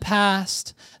drugs in the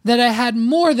past, that I had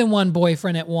more than one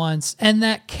boyfriend at once, and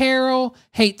that Carol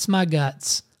hates my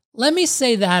guts. Let me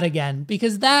say that again,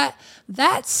 because that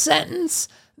sentence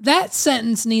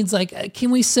needs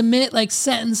can we submit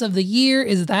sentence of the year?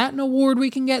 Is that an award we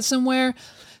can get somewhere?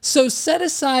 So set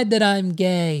aside that I'm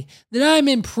gay, that I'm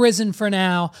in prison for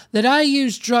now, that I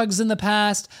used drugs in the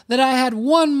past, that I had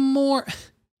one more.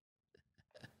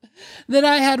 that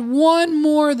I had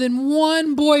more than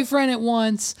one boyfriend at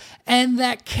once, and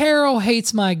that Carol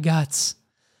hates my guts.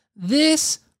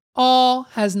 This all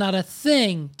has not a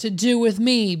thing to do with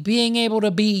me being able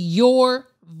to be your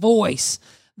voice.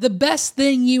 The best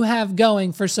thing you have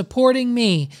going for supporting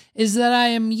me is that I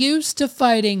am used to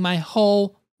fighting my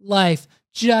whole life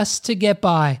just to get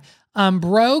by. I'm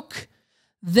broke.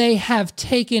 They have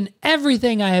taken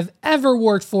everything I have ever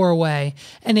worked for away,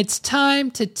 and it's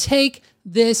time to take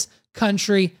this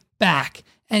country back.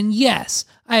 And yes,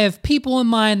 I have people in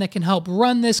mind that can help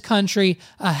run this country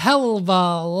a hell of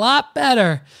a lot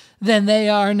better than they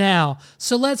are now.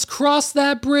 So let's cross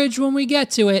that bridge when we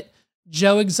get to it.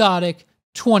 Joe Exotic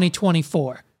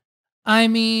 2024. I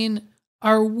mean,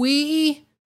 are we...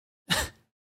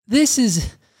 This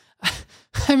is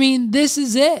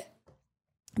it.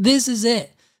 This is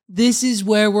it. This is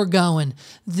where we're going.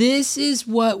 This is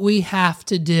what we have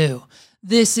to do.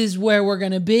 This is where we're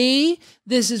going to be.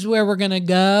 This is where we're going to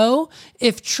go.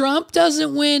 If Trump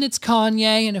doesn't win, it's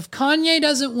Kanye. And if Kanye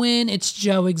doesn't win, it's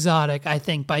Joe Exotic, I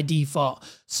think, by default.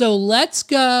 So let's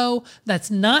go. That's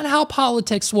not how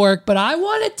politics work, but I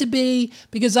want it to be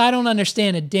because I don't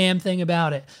understand a damn thing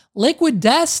about it. Liquid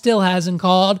Death still hasn't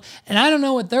called, and I don't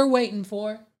know what they're waiting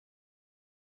for.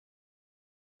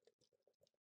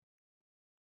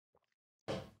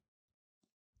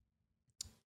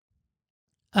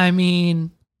 I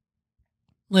mean,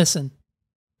 listen,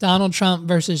 Donald Trump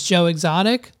versus Joe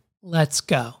Exotic, let's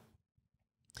go.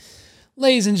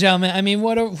 Ladies and gentlemen, I mean,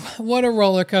 what a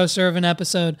roller coaster of an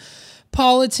episode.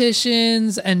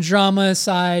 Politicians and drama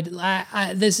aside,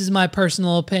 this is my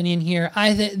personal opinion here.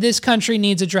 I think this country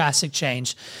needs a drastic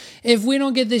change. If we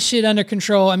don't get this shit under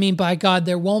control, I mean, by God,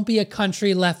 there won't be a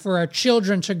country left for our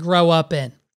children to grow up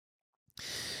in.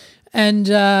 And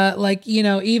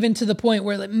even to the point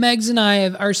where Megs and I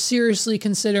are seriously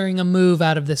considering a move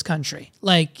out of this country.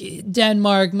 Like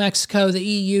Denmark, Mexico, the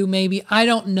EU, maybe. I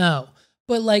don't know.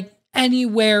 But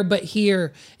anywhere but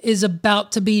here is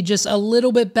about to be just a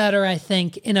little bit better, I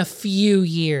think, in a few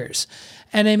years.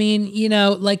 And I mean,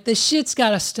 the shit's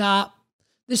got to stop.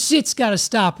 The shit's got to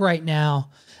stop right now.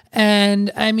 And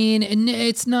I mean,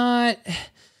 it's not...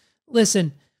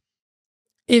 Listen...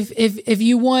 If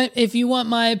you want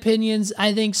my opinions,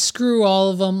 I think screw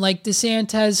all of them. Like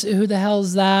DeSantis, who the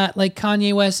hell's that? Like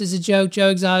Kanye West is a joke, Joe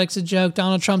Exotic's a joke,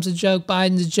 Donald Trump's a joke,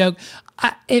 Biden's a joke.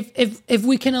 If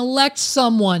we can elect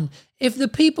someone, if the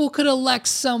people could elect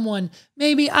someone,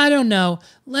 maybe, I don't know.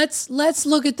 Let's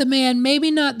look at the man,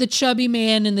 maybe not the chubby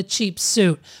man in the cheap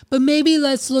suit, but maybe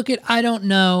let's look at, I don't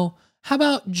know. How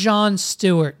about Jon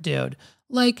Stewart, dude?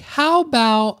 How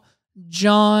about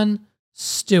Jon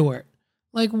Stewart?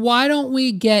 Why don't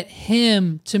we get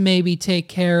him to maybe take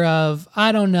care of,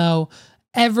 I don't know,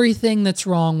 everything that's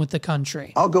wrong with the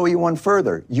country? I'll go you one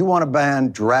further. You want to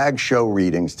ban drag show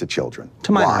readings to children.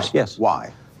 To minors, yes.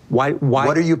 Why? Why?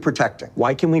 What are you protecting?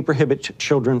 Why can we prohibit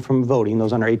children from voting,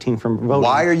 those under 18 from voting?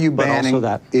 Why are you banning? Also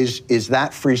that. Is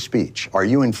that free speech? Are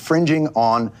you infringing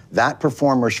on that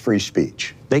performer's free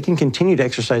speech? They can continue to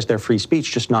exercise their free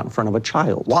speech, just not in front of a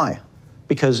child. Why?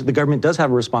 Because the government does have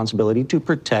a responsibility to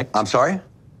protect. I'm sorry?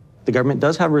 The government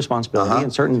does have a responsibility in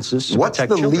certain instances to What's protect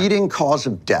the children. leading cause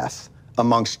of death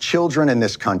amongst children in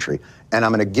this country? And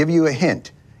I'm going to give you a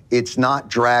hint. It's not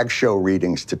drag show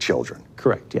readings to children.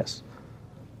 Correct, yes.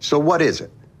 So what is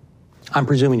it? I'm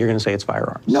presuming you're going to say it's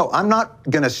firearms. No, I'm not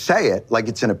going to say it like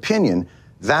it's an opinion.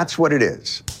 That's what it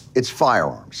is. It's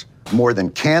firearms. More than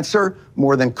cancer,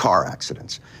 more than car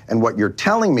accidents. And what you're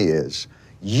telling me is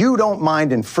you don't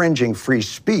mind infringing free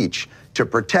speech to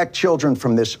protect children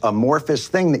from this amorphous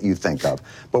thing that you think of.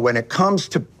 But when it comes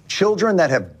to children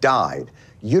that have died,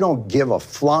 you don't give a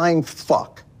flying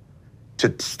fuck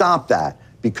to stop that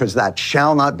because that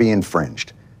shall not be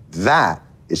infringed. That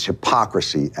is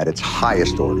hypocrisy at its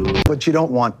highest order. But you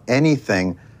don't want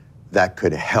anything that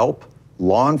could help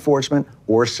law enforcement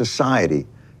or society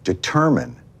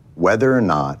determine whether or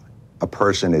not a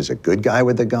person is a good guy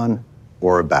with a gun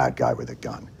or a bad guy with a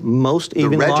gun. Most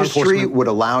even the law registry enforcement would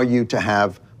allow you to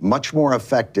have much more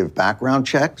effective background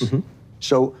checks.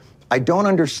 So I don't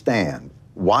understand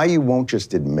why you won't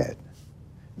just admit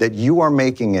that you are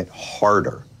making it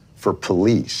harder for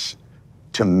police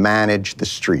to manage the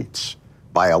streets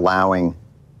by allowing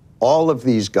all of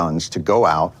these guns to go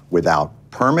out without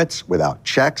permits, without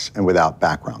checks, and without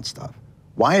background stuff.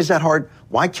 Why is that hard?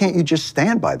 Why can't you just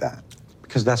stand by that?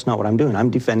 Because that's not what I'm doing. I'm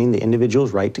defending the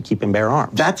individual's right to keep and bear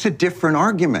arms. That's a different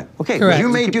argument. Okay, correct. You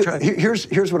may do.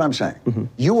 Here's what I'm saying.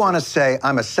 You want to say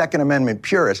I'm a Second Amendment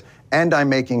purist and I'm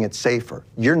making it safer.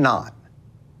 You're not.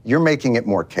 You're making it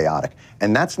more chaotic,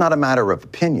 and that's not a matter of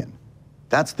opinion.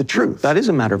 That's the truth. That is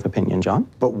a matter of opinion, John.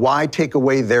 But why take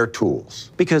away their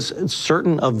tools? Because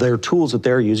certain of their tools that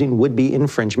they're using would be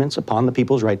infringements upon the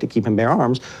people's right to keep and bear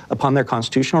arms, upon their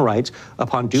constitutional rights,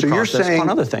 upon due process, upon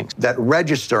other things. That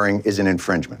registering is an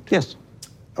infringement? Yes.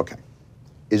 Okay.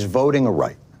 Is voting a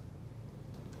right?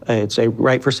 It's a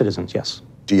right for citizens, yes.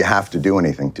 Do you have to do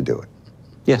anything to do it?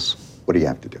 Yes. What do you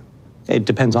have to do? It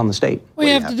depends on the state. What do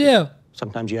you have to do?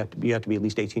 Sometimes you have to be at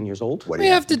least 18 years old. What do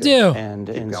you have to do? And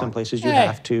in some places you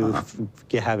have to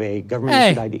have a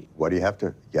government-issued ID. What do you have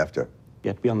to? You have to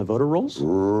be on the voter rolls?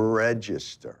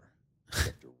 Register. You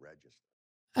have to register.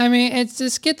 I mean, it's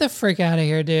just get the frick out of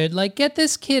here, dude. Like, get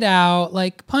this kid out.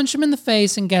 Like, punch him in the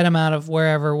face and get him out of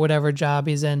whatever job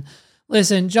he's in.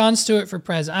 Listen, Jon Stewart for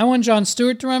president. I want Jon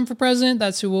Stewart to run for president.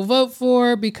 That's who we'll vote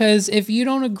for, because if you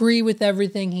don't agree with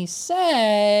everything he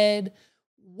said,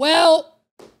 well,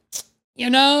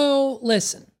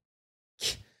 listen.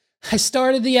 I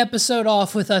started the episode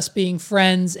off with us being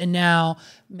friends, and now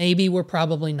maybe we're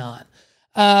probably not.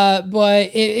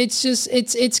 But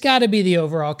it's got to be the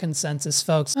overall consensus,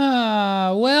 folks.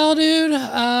 Well, dude,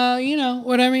 you know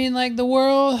what I mean? Like, the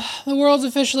world's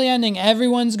officially ending.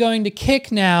 Everyone's going to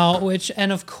kick now,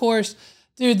 and of course,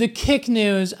 dude, the kick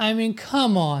news, I mean,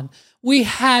 come on. We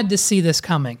had to see this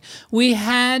coming. We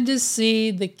had to see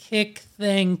the kick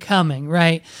thing coming,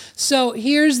 right? So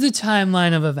here's the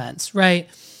timeline of events, right?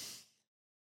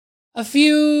 A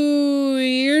few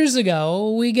years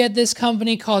ago, we get this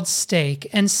company called Stake,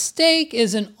 and Stake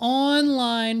is an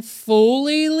online,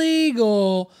 fully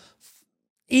illegal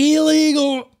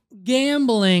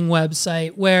gambling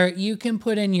website where you can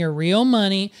put in your real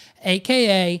money,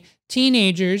 aka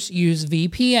teenagers use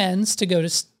VPNs to go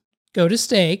to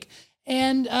Stake,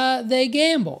 and they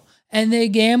gamble. And they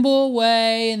gamble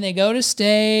away, and they go to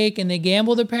Stake, and they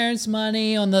gamble their parents'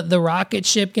 money on the rocket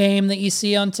ship game that you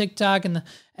see on TikTok, and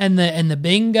the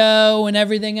bingo and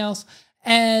everything else.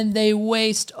 And they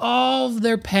waste all of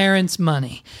their parents'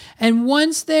 money. And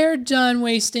once they're done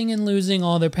wasting and losing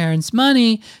all their parents'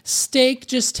 money, Stake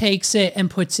just takes it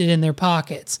and puts it in their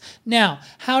pockets. Now,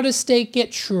 how does Stake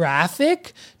get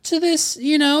traffic to this,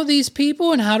 these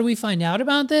people? And how do we find out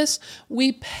about this?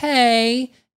 We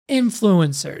pay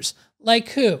influencers. Like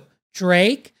who?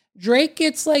 Drake. Drake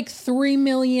gets like $3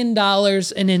 million in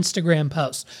Instagram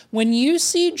posts. When you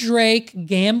see Drake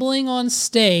gambling on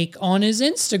Stake on his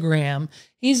Instagram,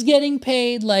 he's getting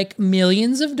paid like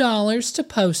millions of dollars to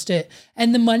post it,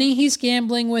 and the money he's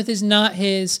gambling with is not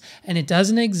his, and it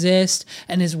doesn't exist,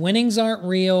 and his winnings aren't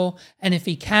real, and if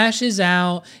he cashes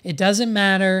out, it doesn't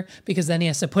matter, because then he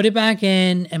has to put it back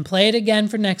in and play it again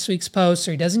for next week's post,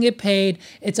 or he doesn't get paid.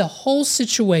 It's a whole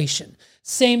situation.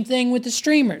 Same thing with the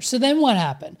streamers. So then what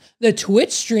happened? The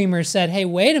Twitch streamers said, hey,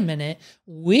 wait a minute,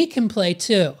 we can play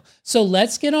too. So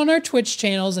let's get on our Twitch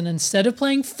channels, and instead of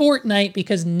playing Fortnite,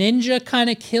 because Ninja kind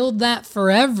of killed that for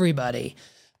everybody,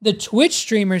 the Twitch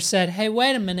streamers said, hey,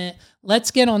 wait a minute, let's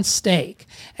get on Stake.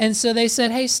 And so they said,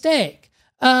 hey, Stake,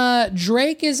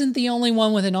 Drake isn't the only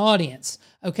one with an audience.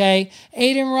 Okay,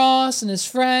 Aiden Ross and his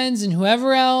friends and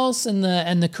whoever else and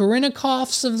the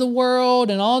Korinakoffs of the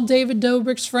world and all David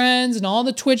Dobrik's friends and all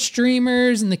the Twitch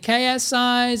streamers and the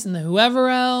KSIs and the whoever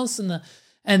else and the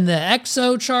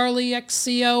XO Charlie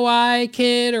XCOI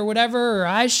kid or whatever, or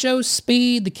I Show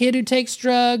Speed, the kid who takes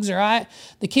drugs, or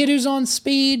the kid who's on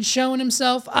speed showing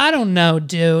himself. I don't know,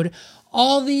 dude.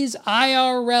 All these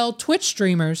IRL Twitch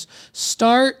streamers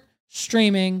start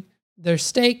streaming their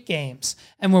Stake games,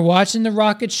 and we're watching the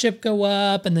rocket ship go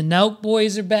up, and the Nelk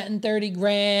boys are betting 30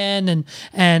 grand, and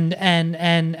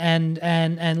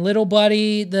little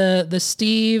buddy, the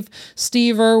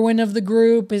Steve Irwin of the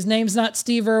group. His name's not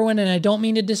Steve Irwin, and I don't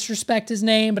mean to disrespect his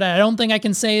name, but I don't think I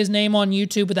can say his name on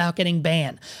YouTube without getting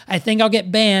banned. I think I'll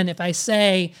get banned if I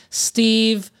say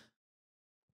Steve,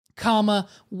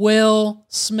 Will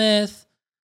Smith.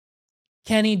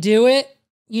 Can he do it?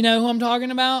 You know who I'm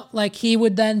talking about? Like, he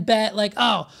would then bet, like,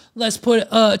 oh, let's put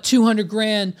 200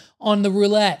 grand on the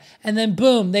roulette. And then,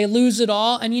 boom, they lose it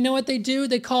all. And you know what they do?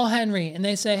 They call Henry, and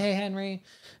they say, hey, Henry,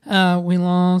 we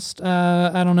lost.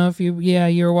 I don't know if you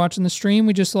were watching the stream.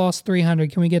 We just lost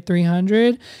 300. Can we get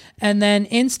 300? And then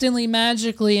instantly,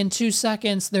 magically, in 2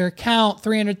 seconds, their account,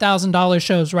 $300,000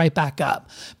 shows right back up.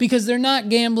 Because they're not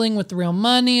gambling with the real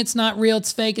money. It's not real.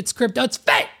 It's fake. It's crypto. It's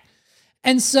fake.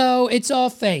 And so it's all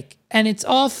fake. And it's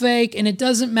all fake, and it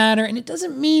doesn't matter, and it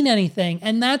doesn't mean anything.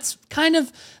 And that's kind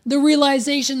of the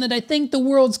realization that I think the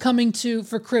world's coming to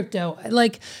for crypto.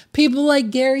 Like, people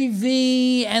like Gary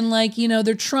Vee, and like,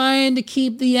 they're trying to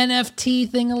keep the NFT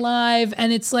thing alive,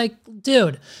 and it's like,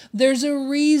 Dude, there's a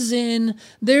reason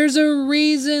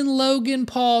Logan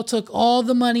Paul took all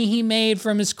the money he made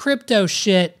from his crypto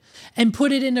shit and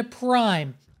put it into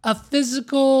Prime, a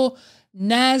physical,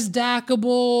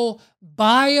 NASDAQable,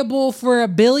 buyable for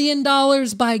 $1 billion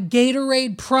by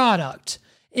Gatorade product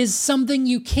is something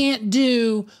you can't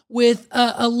do with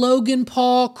a Logan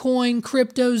Paul coin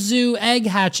crypto zoo egg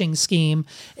hatching scheme.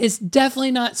 It's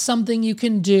definitely not something you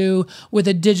can do with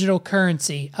a digital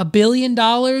currency. $1 billion,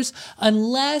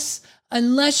 unless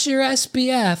you're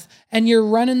SBF and you're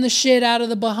running the shit out of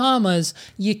the Bahamas,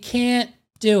 you can't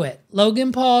do it.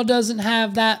 Logan Paul doesn't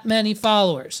have that many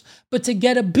followers. But to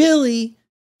get a Billy,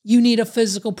 you need a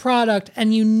physical product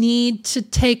and you need to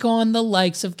take on the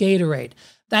likes of Gatorade.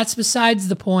 That's besides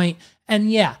the point. And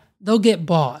yeah, they'll get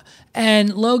bought.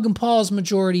 And Logan Paul's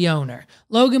majority owner.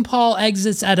 Logan Paul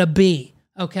exits at a B,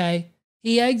 okay?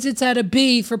 He exits at a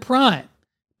B for Prime.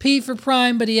 P for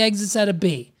Prime, but he exits at a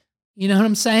B. You know what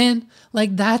I'm saying?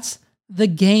 Like, that's the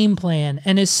game plan.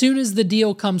 And as soon as the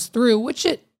deal comes through, which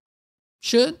it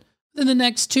should, in the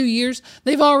next 2 years,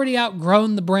 they've already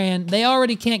outgrown the brand. They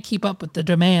already can't keep up with the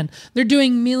demand. They're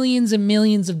doing millions and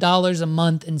millions of dollars a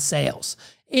month in sales.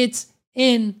 It's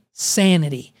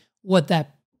insanity what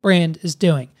that brand is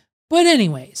doing. But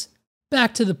anyways,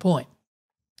 back to the point.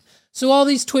 So all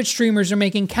these Twitch streamers are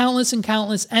making countless and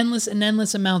countless, endless and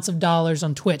endless amounts of dollars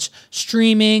on Twitch,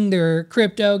 streaming their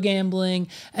crypto gambling,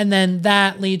 and then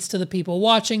that leads to the people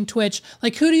watching Twitch.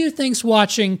 Like, who do you think's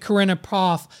watching Corinna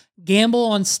Proff gamble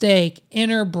on steak in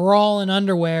her brawl and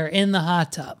underwear in the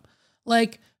hot tub?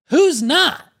 Like, who's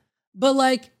not? But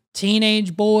like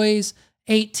teenage boys,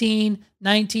 18,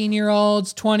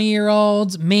 19-year-olds,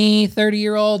 20-year-olds, me,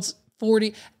 30-year-olds,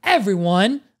 40,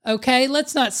 everyone, okay?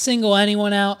 Let's not single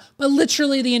anyone out, but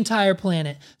literally the entire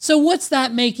planet. So what's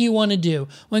that make you want to do?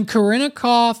 When Corinna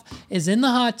Proff is in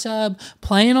the hot tub,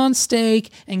 playing on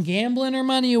steak and gambling her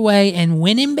money away and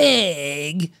winning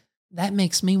big, that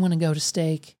makes me want to go to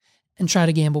steak and try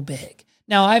to gamble big.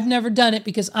 Now, I've never done it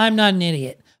because I'm not an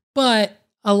idiot, but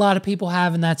a lot of people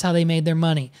have, and that's how they made their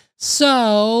money.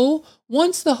 So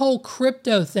once the whole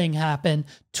crypto thing happened,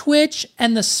 Twitch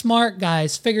and the smart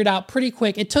guys figured out pretty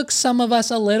quick. It took some of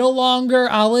us a little longer,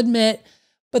 I'll admit,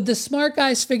 but the smart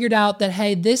guys figured out that,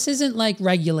 hey, this isn't like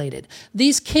regulated.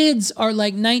 These kids are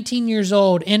like 19 years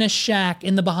old in a shack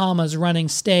in the Bahamas running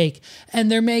steak,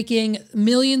 and they're making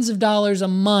millions of dollars a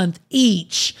month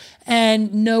each.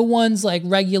 And no one's like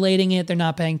regulating it. They're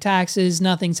not paying taxes.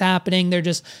 Nothing's happening. They're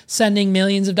just sending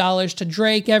millions of dollars to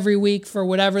Drake every week for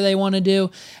whatever they want to do.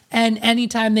 And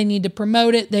anytime they need to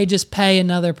promote it, they just pay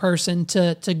another person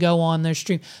to go on their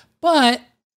stream. But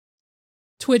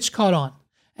Twitch caught on.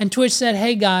 And Twitch said,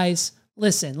 hey guys,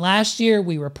 listen, last year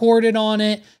we reported on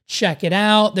it. Check it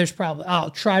out. I'll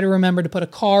try to remember to put a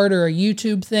card or a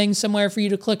YouTube thing somewhere for you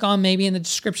to click on, maybe in the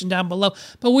description down below.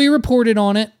 But we reported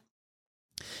on it.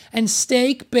 And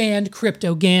Stake banned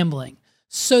crypto gambling.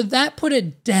 So that put a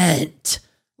dent,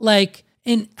 like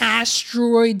an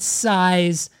asteroid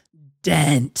size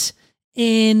dent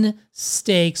in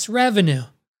Stake's revenue.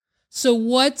 So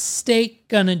what's Stake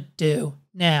gonna do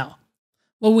now?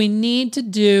 What we need to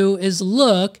do is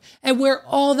look at where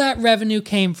all that revenue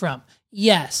came from.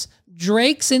 Yes,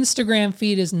 Drake's Instagram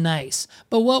feed is nice,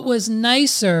 but what was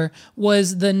nicer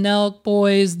was the Nelk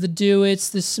boys, the Dewitts,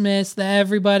 the Smiths, the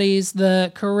everybody's,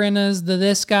 the Corinnas, the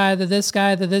this guy, the this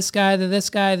guy, the this guy, the this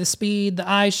guy, the Speed, the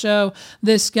iShow,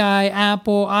 this guy,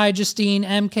 Apple, iJustine,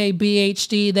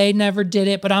 MKBHD. They never did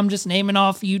it, but I'm just naming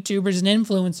off YouTubers and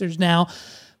influencers now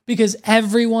because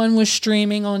everyone was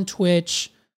streaming on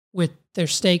Twitch with their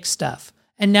Stake stuff,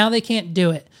 and now they can't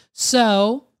do it.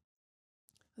 So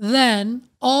then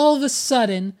all of a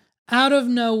sudden, out of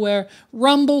nowhere,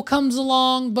 Rumble comes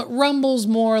along, but Rumble's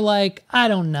more like, I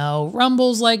don't know.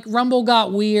 Rumble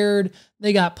got weird.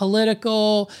 They got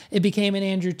political. It became an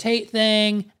Andrew Tate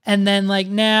thing. And then like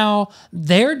now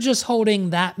they're just holding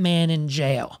that man in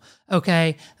jail.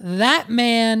 Okay. That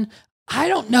man, I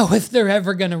don't know if they're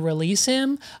ever going to release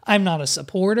him. I'm not a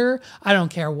supporter. I don't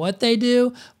care what they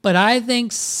do, but I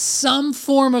think some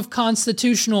form of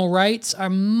constitutional rights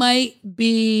might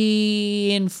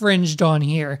be infringed on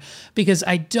here because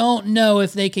I don't know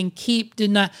if they can keep do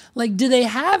they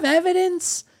have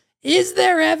evidence? Is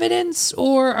there evidence,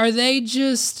 or are they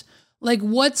just like,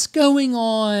 what's going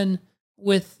on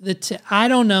with I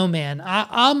don't know, man.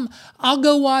 I'll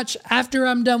go watch after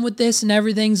I'm done with this and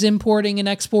everything's importing and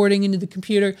exporting into the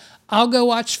computer. I'll go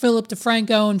watch Philip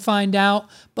DeFranco and find out.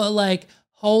 But like,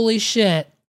 holy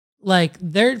shit, like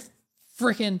they're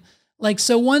freaking like,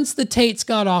 so once the Tates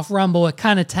got off Rumble, it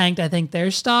kind of tanked, I think, their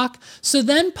stock. So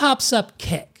then pops up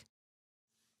Kick.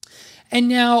 And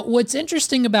now what's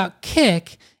interesting about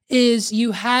Kick is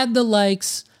you had the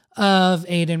likes of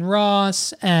Aiden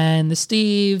Ross and the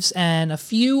Steves and a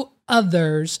few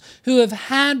others who have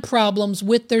had problems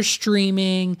with their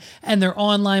streaming and their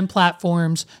online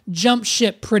platforms jump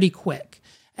ship pretty quick.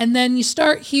 And then you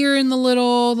start hearing the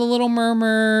little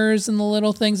murmurs and the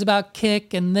little things about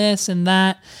Kick and this and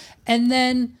that. And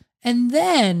then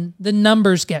the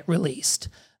numbers get released.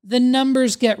 The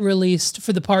numbers get released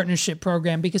for the partnership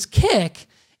program because Kick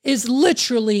is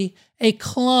literally a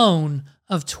clone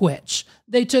of Twitch.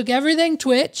 They took everything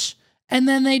Twitch and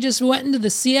then they just went into the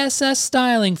CSS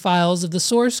styling files of the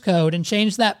source code and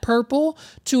changed that purple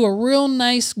to a real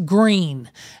nice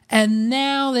green. And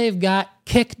now they've got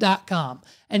Kick.com.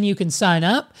 And you can sign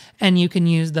up and you can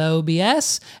use the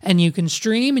OBS and you can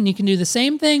stream and you can do the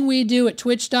same thing we do at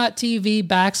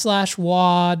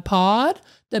twitch.tv/WADPod,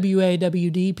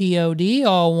 WAWDPOD,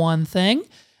 all one thing.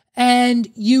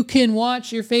 And you can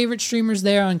watch your favorite streamers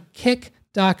there on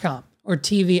Kick.com or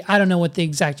TV. I don't know what the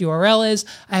exact URL is.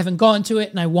 I haven't gone to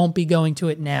it and I won't be going to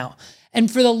it now. And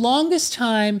for the longest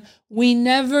time, we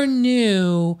never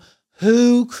knew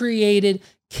who created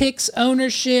Kick's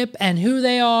ownership and who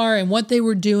they are and what they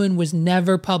were doing was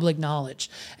never public knowledge.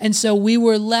 And so we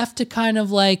were left to kind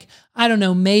of like, I don't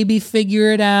know, maybe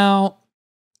figure it out.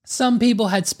 Some people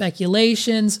had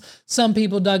speculations, some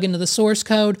people dug into the source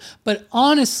code, but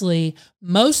honestly,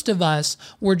 most of us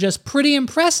were just pretty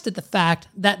impressed at the fact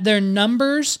that their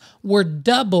numbers were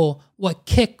double what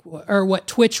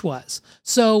Twitch was.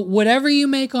 So whatever you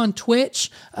make on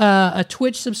Twitch, a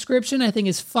Twitch subscription, I think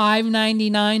is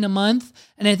 $5.99 a month.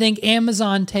 And I think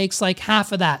Amazon takes like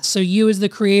half of that. So you as the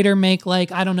creator make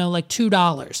like, I don't know, like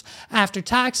 $2. After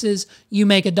taxes, you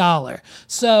make $1.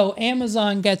 So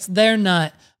Amazon gets their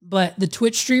nut, but the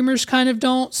Twitch streamers kind of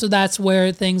don't. So that's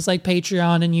where things like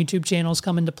Patreon and YouTube channels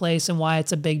come into place and why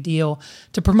it's a big deal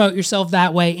to promote yourself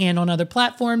that way and on other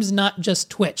platforms, not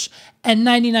just Twitch. And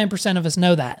 99% of us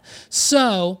know that.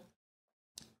 So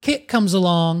Kick comes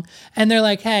along and they're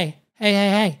like, hey,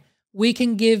 we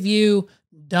can give you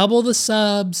double the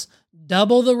subs,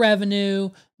 double the revenue,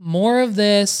 more of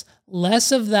this,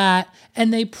 less of that.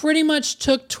 And they pretty much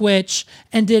took Twitch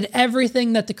and did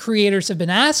everything that the creators have been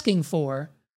asking for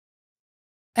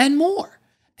and more.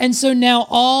 And so now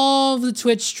all of the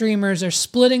Twitch streamers are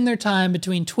splitting their time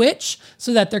between Twitch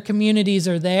so that their communities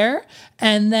are there,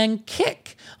 and then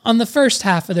Kick on the first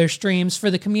half of their streams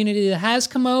for the community that has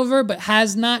come over but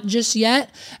has not just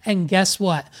yet. And guess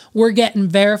what? We're getting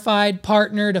verified,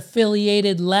 partnered,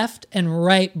 affiliated left and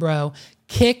right, bro.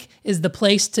 Kick is the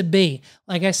place to be.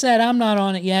 Like I said, I'm not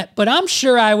on it yet, but I'm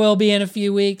sure I will be in a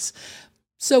few weeks.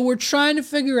 So we're trying to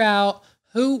figure out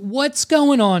what's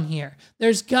going on here.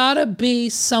 There's gotta be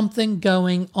something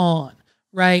going on,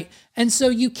 right? And so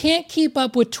you can't keep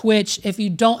up with Twitch if you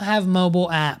don't have mobile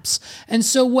apps. And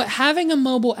so what having a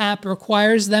mobile app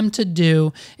requires them to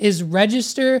do is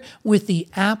register with the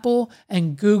Apple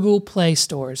and Google Play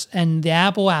stores and the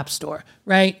Apple App Store,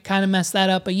 right? Kind of messed that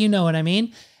up, but you know what I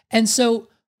mean. And so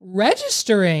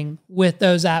registering with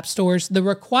those app stores, the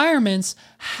requirements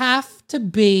have to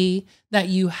be that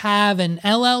you have an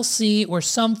LLC or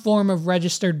some form of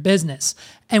registered business.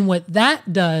 And what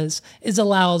that does is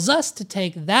allows us to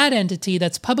take that entity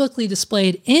that's publicly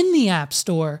displayed in the App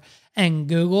Store and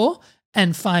Google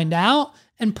and find out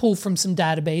and pull from some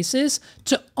databases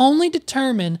to only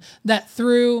determine that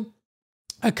through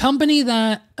a company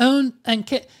that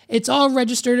it's all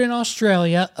registered in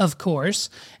Australia, of course.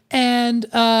 And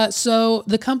so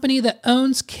the company that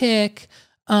owns Kick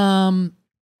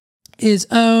is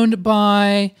owned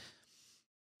by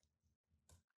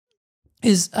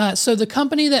the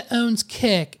company that owns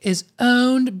Kick is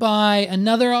owned by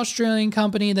another Australian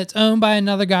company that's owned by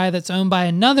another guy that's owned by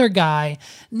another guy.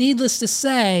 Needless to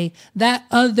say, that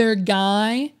other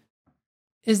guy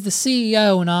is the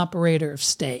CEO and operator of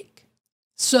Stake.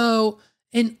 So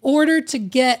in order to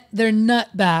get their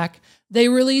nut back, they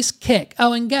release Kick.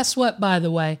 Oh, and guess what, by the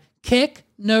way? Kick,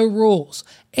 no rules.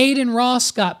 Aiden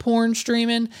Ross got porn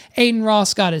streaming. Aiden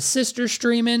Ross got his sister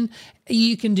streaming.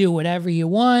 You can do whatever you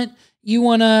want. You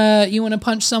wanna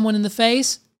punch someone in the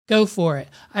face? Go for it.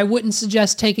 I wouldn't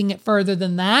suggest taking it further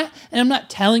than that. And I'm not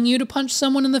telling you to punch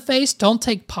someone in the face. Don't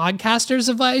take podcasters'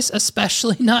 advice,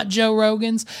 especially not Joe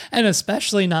Rogan's and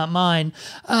especially not mine.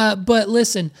 But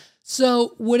listen,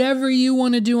 so whatever you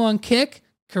want to do on Kick,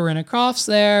 Corinna Croft's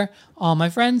there. All my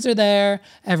friends are there.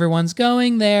 Everyone's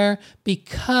going there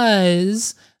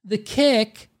because the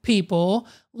Kick people,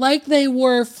 like they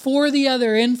were for the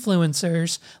other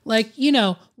influencers, like, you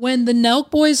know, when the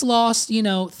Nelk Boys lost, you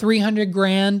know,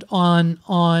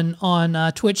 $300,000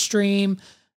 on Twitch stream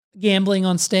gambling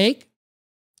on Stake,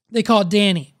 They called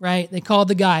Danny, right? They called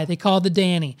the guy. They called the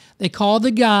Danny. They called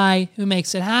the guy who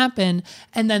makes it happen,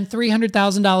 and then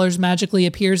 $300,000 magically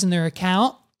appears in their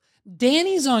account.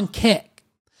 Danny's on Kick.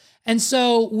 And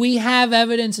so we have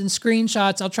evidence and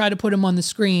screenshots. I'll try to put them on the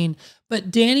screen. But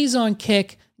Danny's on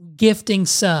Kick gifting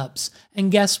subs.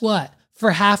 And guess what?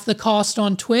 For half the cost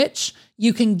on Twitch,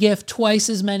 you can gift twice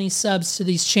as many subs to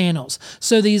these channels.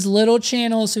 So these little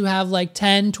channels who have like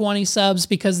 10, 20 subs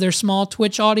because their small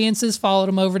Twitch audiences followed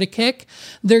them over to Kick,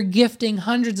 they're gifting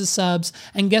hundreds of subs.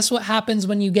 And guess what happens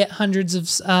when you get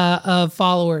hundreds of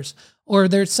followers? Or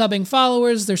they're subbing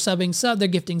followers, they're subbing sub, they're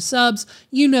gifting subs.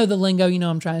 You know the lingo, you know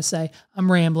what I'm trying to say.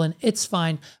 I'm rambling, it's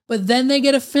fine. But then they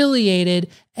get affiliated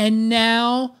and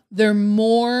now they're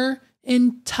more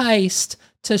enticed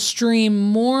to stream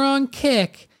more on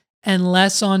Kick and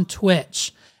less on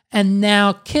Twitch. And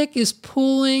now Kick is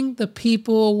pulling the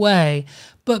people away.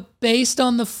 But based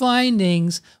on the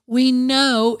findings, we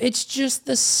know it's just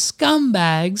the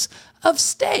scumbags of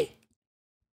Stake.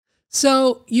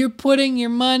 So you're putting your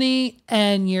money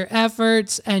and your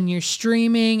efforts and your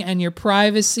streaming and your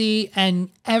privacy and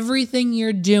everything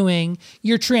you're doing,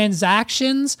 your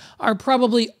transactions are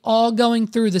probably all going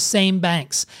through the same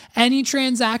banks. Any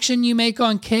transaction you make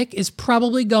on Kick is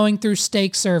probably going through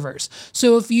Stake servers.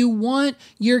 So if you want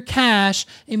your cash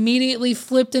immediately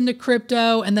flipped into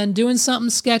crypto and then doing something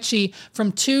sketchy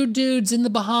from two dudes in the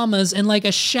Bahamas in like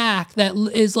a shack that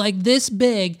is like this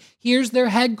big, here's their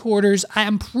headquarters,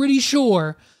 I'm pretty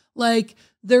sure, like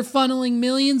they're funneling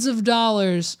millions of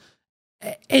dollars.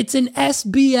 It's an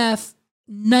SBF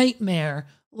nightmare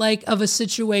like of a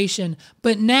situation.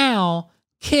 But now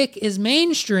Kick is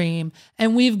mainstream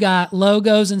and we've got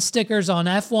logos and stickers on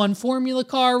F1 Formula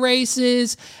car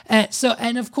races.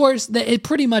 And of course it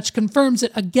pretty much confirms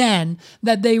it again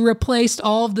that they replaced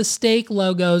all of the Stake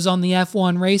logos on the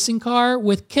F1 racing car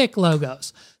with Kick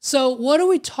logos. So what are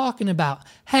we talking about?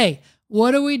 Hey,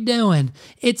 what are we doing?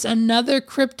 It's another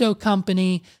crypto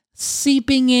company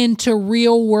seeping into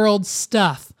real world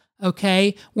stuff,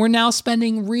 okay? We're now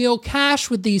spending real cash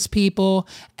with these people,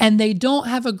 and they don't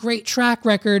have a great track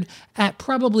record at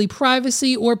probably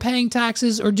privacy or paying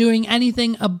taxes or doing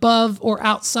anything above or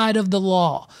outside of the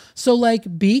law. So,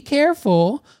 like, be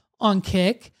careful on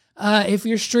Kick. If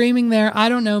you're streaming there, I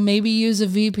don't know, maybe use a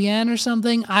VPN or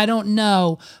something. I don't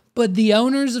know. But the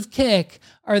owners of Kick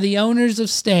are the owners of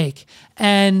Stake.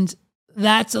 And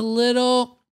that's a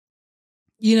little,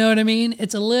 you know what I mean?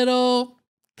 It's a little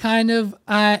kind of,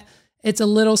 it's a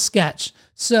little sketch.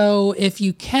 So if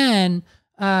you can,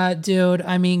 dude,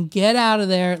 I mean, get out of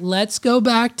there. Let's go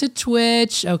back to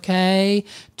Twitch, okay?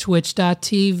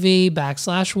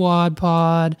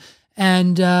 Twitch.tv/WODPod.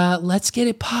 And let's get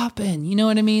it popping. You know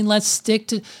what I mean? Let's stick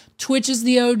to Twitch is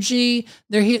the OG.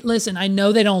 They're here. Listen, I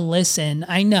know they don't listen.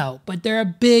 I know, but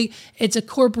they're it's a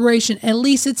corporation. At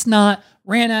least it's not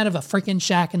ran out of a freaking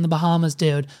shack in the Bahamas,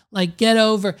 dude. Like, get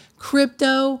over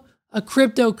crypto, a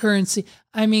cryptocurrency.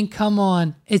 I mean, come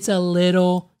on. It's a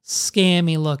little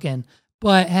scammy looking.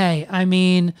 But hey, I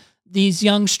mean, these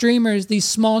young streamers, these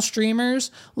small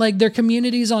streamers, like their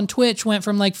communities on Twitch went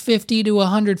from like 50 to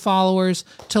 100 followers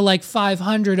to like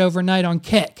 500 overnight on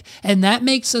Kick. And that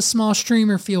makes a small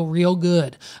streamer feel real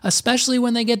good, especially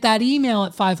when they get that email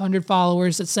at 500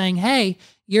 followers that's saying, hey,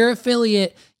 you're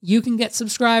affiliate, you can get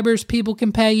subscribers, people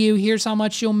can pay you, here's how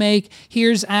much you'll make,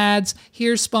 here's ads,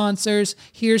 here's sponsors,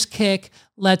 here's Kick,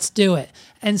 let's do it.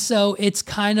 And so it's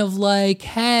kind of like,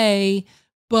 hey,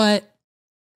 but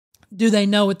do they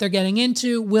know what they're getting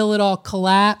into? Will it all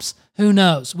collapse? Who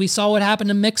knows? We saw what happened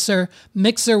to Mixer.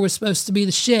 Mixer was supposed to be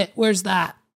the shit. Where's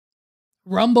that?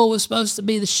 Rumble was supposed to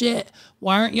be the shit.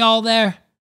 Why aren't y'all there?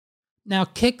 Now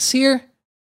Kick's here.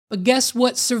 But guess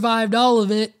what survived all of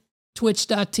it?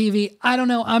 Twitch.tv. I don't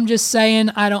know. I'm just saying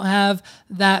I don't have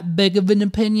that big of an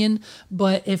opinion.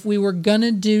 But if we were going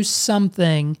to do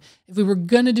something,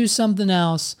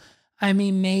 else, I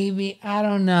mean, maybe, I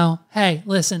don't know. Hey,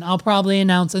 listen, I'll probably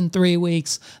announce in 3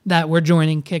 weeks that we're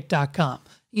joining Kick.com.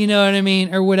 You know what I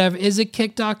mean? Or whatever. Is it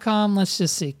Kick.com? Let's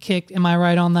just see. Kick, am I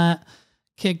right on that?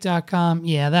 Kick.com.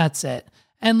 Yeah, that's it.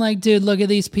 And like, dude, look at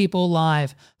these people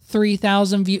live.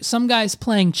 3,000 views. Some guy's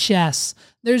playing chess.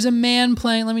 There's a man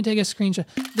playing, let me take a screenshot.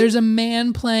 There's a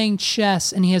man playing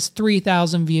chess and he has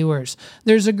 3,000 viewers.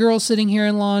 There's a girl sitting here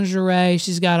in lingerie.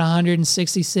 She's got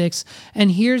 166.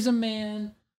 And here's a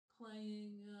man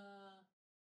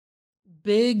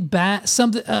Big Bass,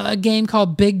 a game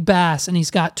called Big Bass, and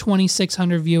he's got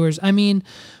 2,600 viewers. I mean,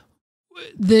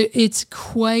 it's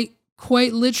quite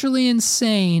literally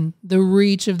insane, the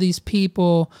reach of these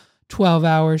people.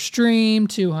 12-hour stream,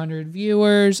 200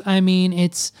 viewers. I mean,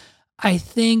 I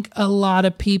think a lot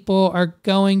of people are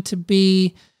going to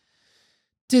be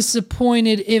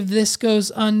disappointed if this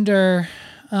goes under.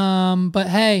 But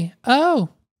hey,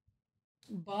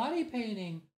 body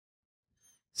painting.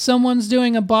 Someone's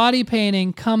doing a body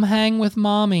painting. Come hang with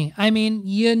mommy. I mean,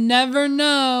 you never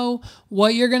know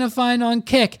what you're going to find on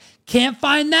Kick. Can't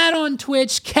find that on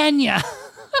Twitch, can ya?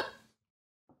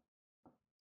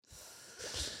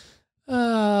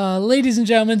 Ladies and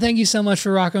gentlemen, thank you so much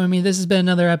for rocking with me. This has been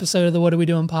another episode of the What Are We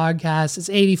Doing podcast. It's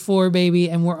 84, baby,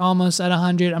 and we're almost at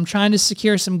 100. I'm trying to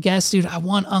secure some guests, dude. I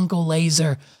want Uncle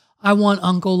Laser. I want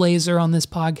Uncle Laser on this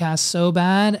podcast so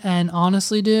bad. And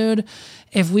honestly, dude,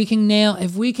 if we can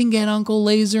get Uncle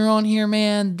Laser on here,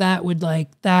 man, that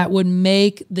would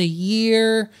make the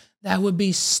year. That would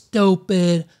be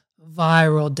stupid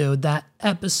viral, dude. That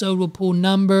episode will pull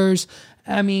numbers.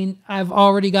 I mean, I've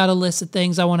already got a list of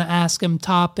things I want to ask him,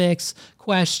 topics,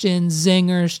 questions,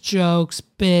 zingers, jokes,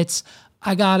 bits.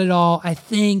 I got it all. I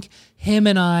think him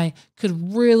and I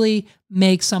could really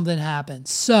make something happen.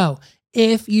 So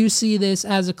if you see this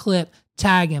as a clip,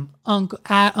 tag him,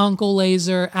 at Uncle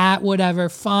Laser, at whatever,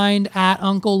 find at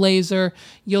Uncle Laser.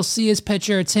 You'll see his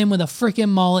picture. It's him with a freaking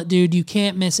mullet, dude. You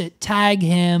can't miss it. Tag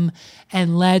him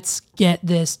and let's get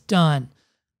this done.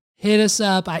 Hit us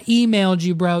up. I emailed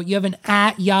you, bro. You have an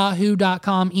at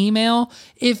yahoo.com email.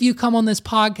 If you come on this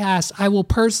podcast, I will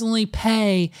personally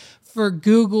pay for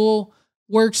Google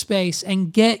Workspace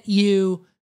and get you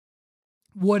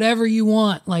whatever you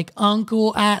want, like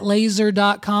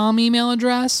uncle@laser.com email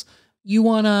address. You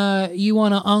want a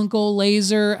Uncle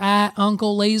Laser at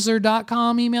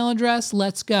uncle.laser.com email address?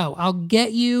 Let's go. I'll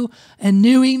get you a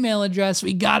new email address.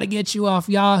 We got to get you off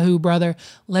Yahoo, brother.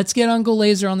 Let's get Uncle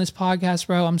Laser on this podcast,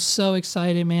 bro. I'm so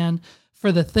excited, man,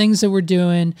 for the things that we're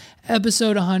doing.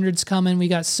 Episode 100's coming. We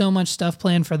got so much stuff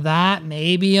planned for that.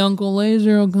 Maybe Uncle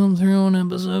Laser will come through on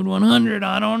episode 100.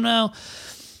 I don't know.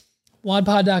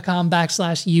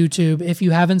 wadpod.com/YouTube. If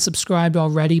you haven't subscribed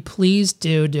already, please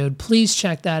do, dude. Please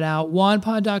check that out.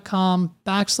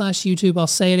 wadpod.com/YouTube. I'll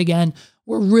say it again.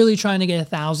 We're really trying to get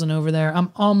 1,000 over there. I'm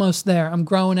almost there. I'm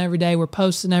growing every day. We're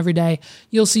posting every day.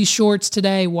 You'll see shorts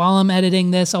today. While I'm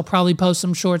editing this, I'll probably post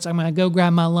some shorts. I'm going to go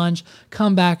grab my lunch,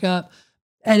 come back up,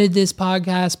 edit this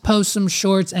podcast, post some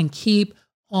shorts, and keep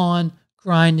on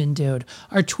grinding, dude.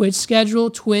 Our Twitch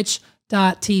schedule,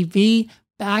 twitch.tv/WADPOD,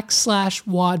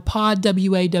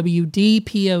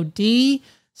 WAWDPOD,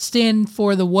 stand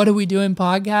for the What Are We Doing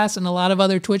podcast, and a lot of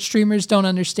other Twitch streamers don't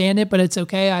understand it, but it's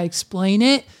okay. I explain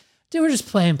it. Dude, we're just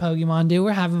playing Pokemon, dude.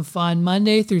 We're having fun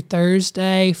Monday through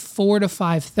Thursday, 4 to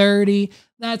 5:30.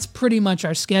 That's pretty much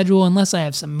our schedule, unless I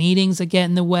have some meetings that get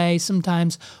in the way.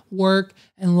 Sometimes work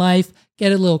and life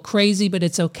get a little crazy, but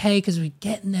it's okay because we're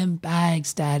getting them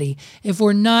bags, daddy. If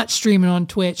we're not streaming on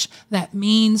Twitch, that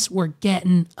means we're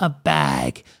getting a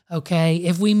bag, okay?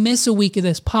 If we miss a week of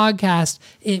this podcast,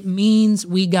 it means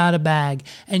we got a bag.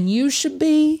 And you should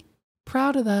be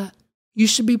proud of that. You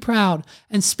should be proud.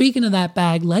 And speaking of that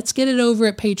bag, let's get it over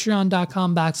at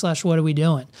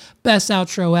patreon.com/whatarewedoing. Best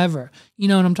outro ever. You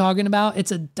know what I'm talking about?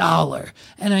 It's $1.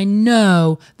 And I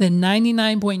know that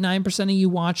 99.9% of you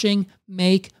watching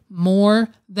make more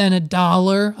than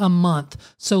 $1 a month.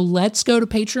 So let's go to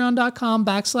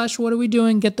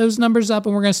patreon.com/whatarewedoing, get those numbers up,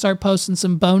 and we're going to start posting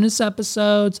some bonus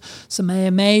episodes. Some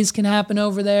AMAs can happen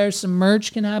over there. Some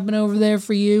merch can happen over there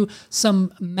for you.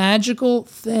 Some magical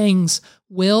things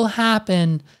will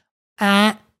happen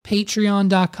at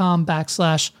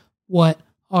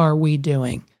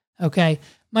patreon.com/whatarewedoing. Okay.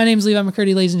 My name's Levi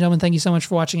McCurdy, ladies and gentlemen. Thank you so much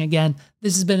for watching again.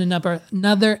 This has been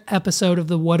another episode of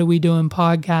the What Are We Doing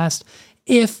podcast.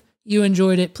 If you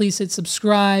enjoyed it, please hit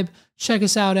subscribe. Check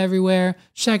us out everywhere.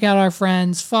 Check out our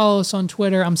friends. Follow us on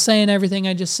Twitter. I'm saying everything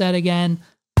I just said again.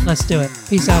 Let's do it.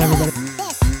 Peace out, everybody.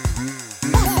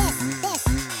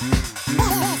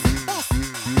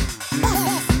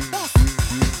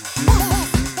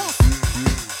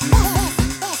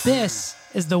 This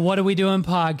is the What Are We Doing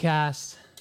podcast.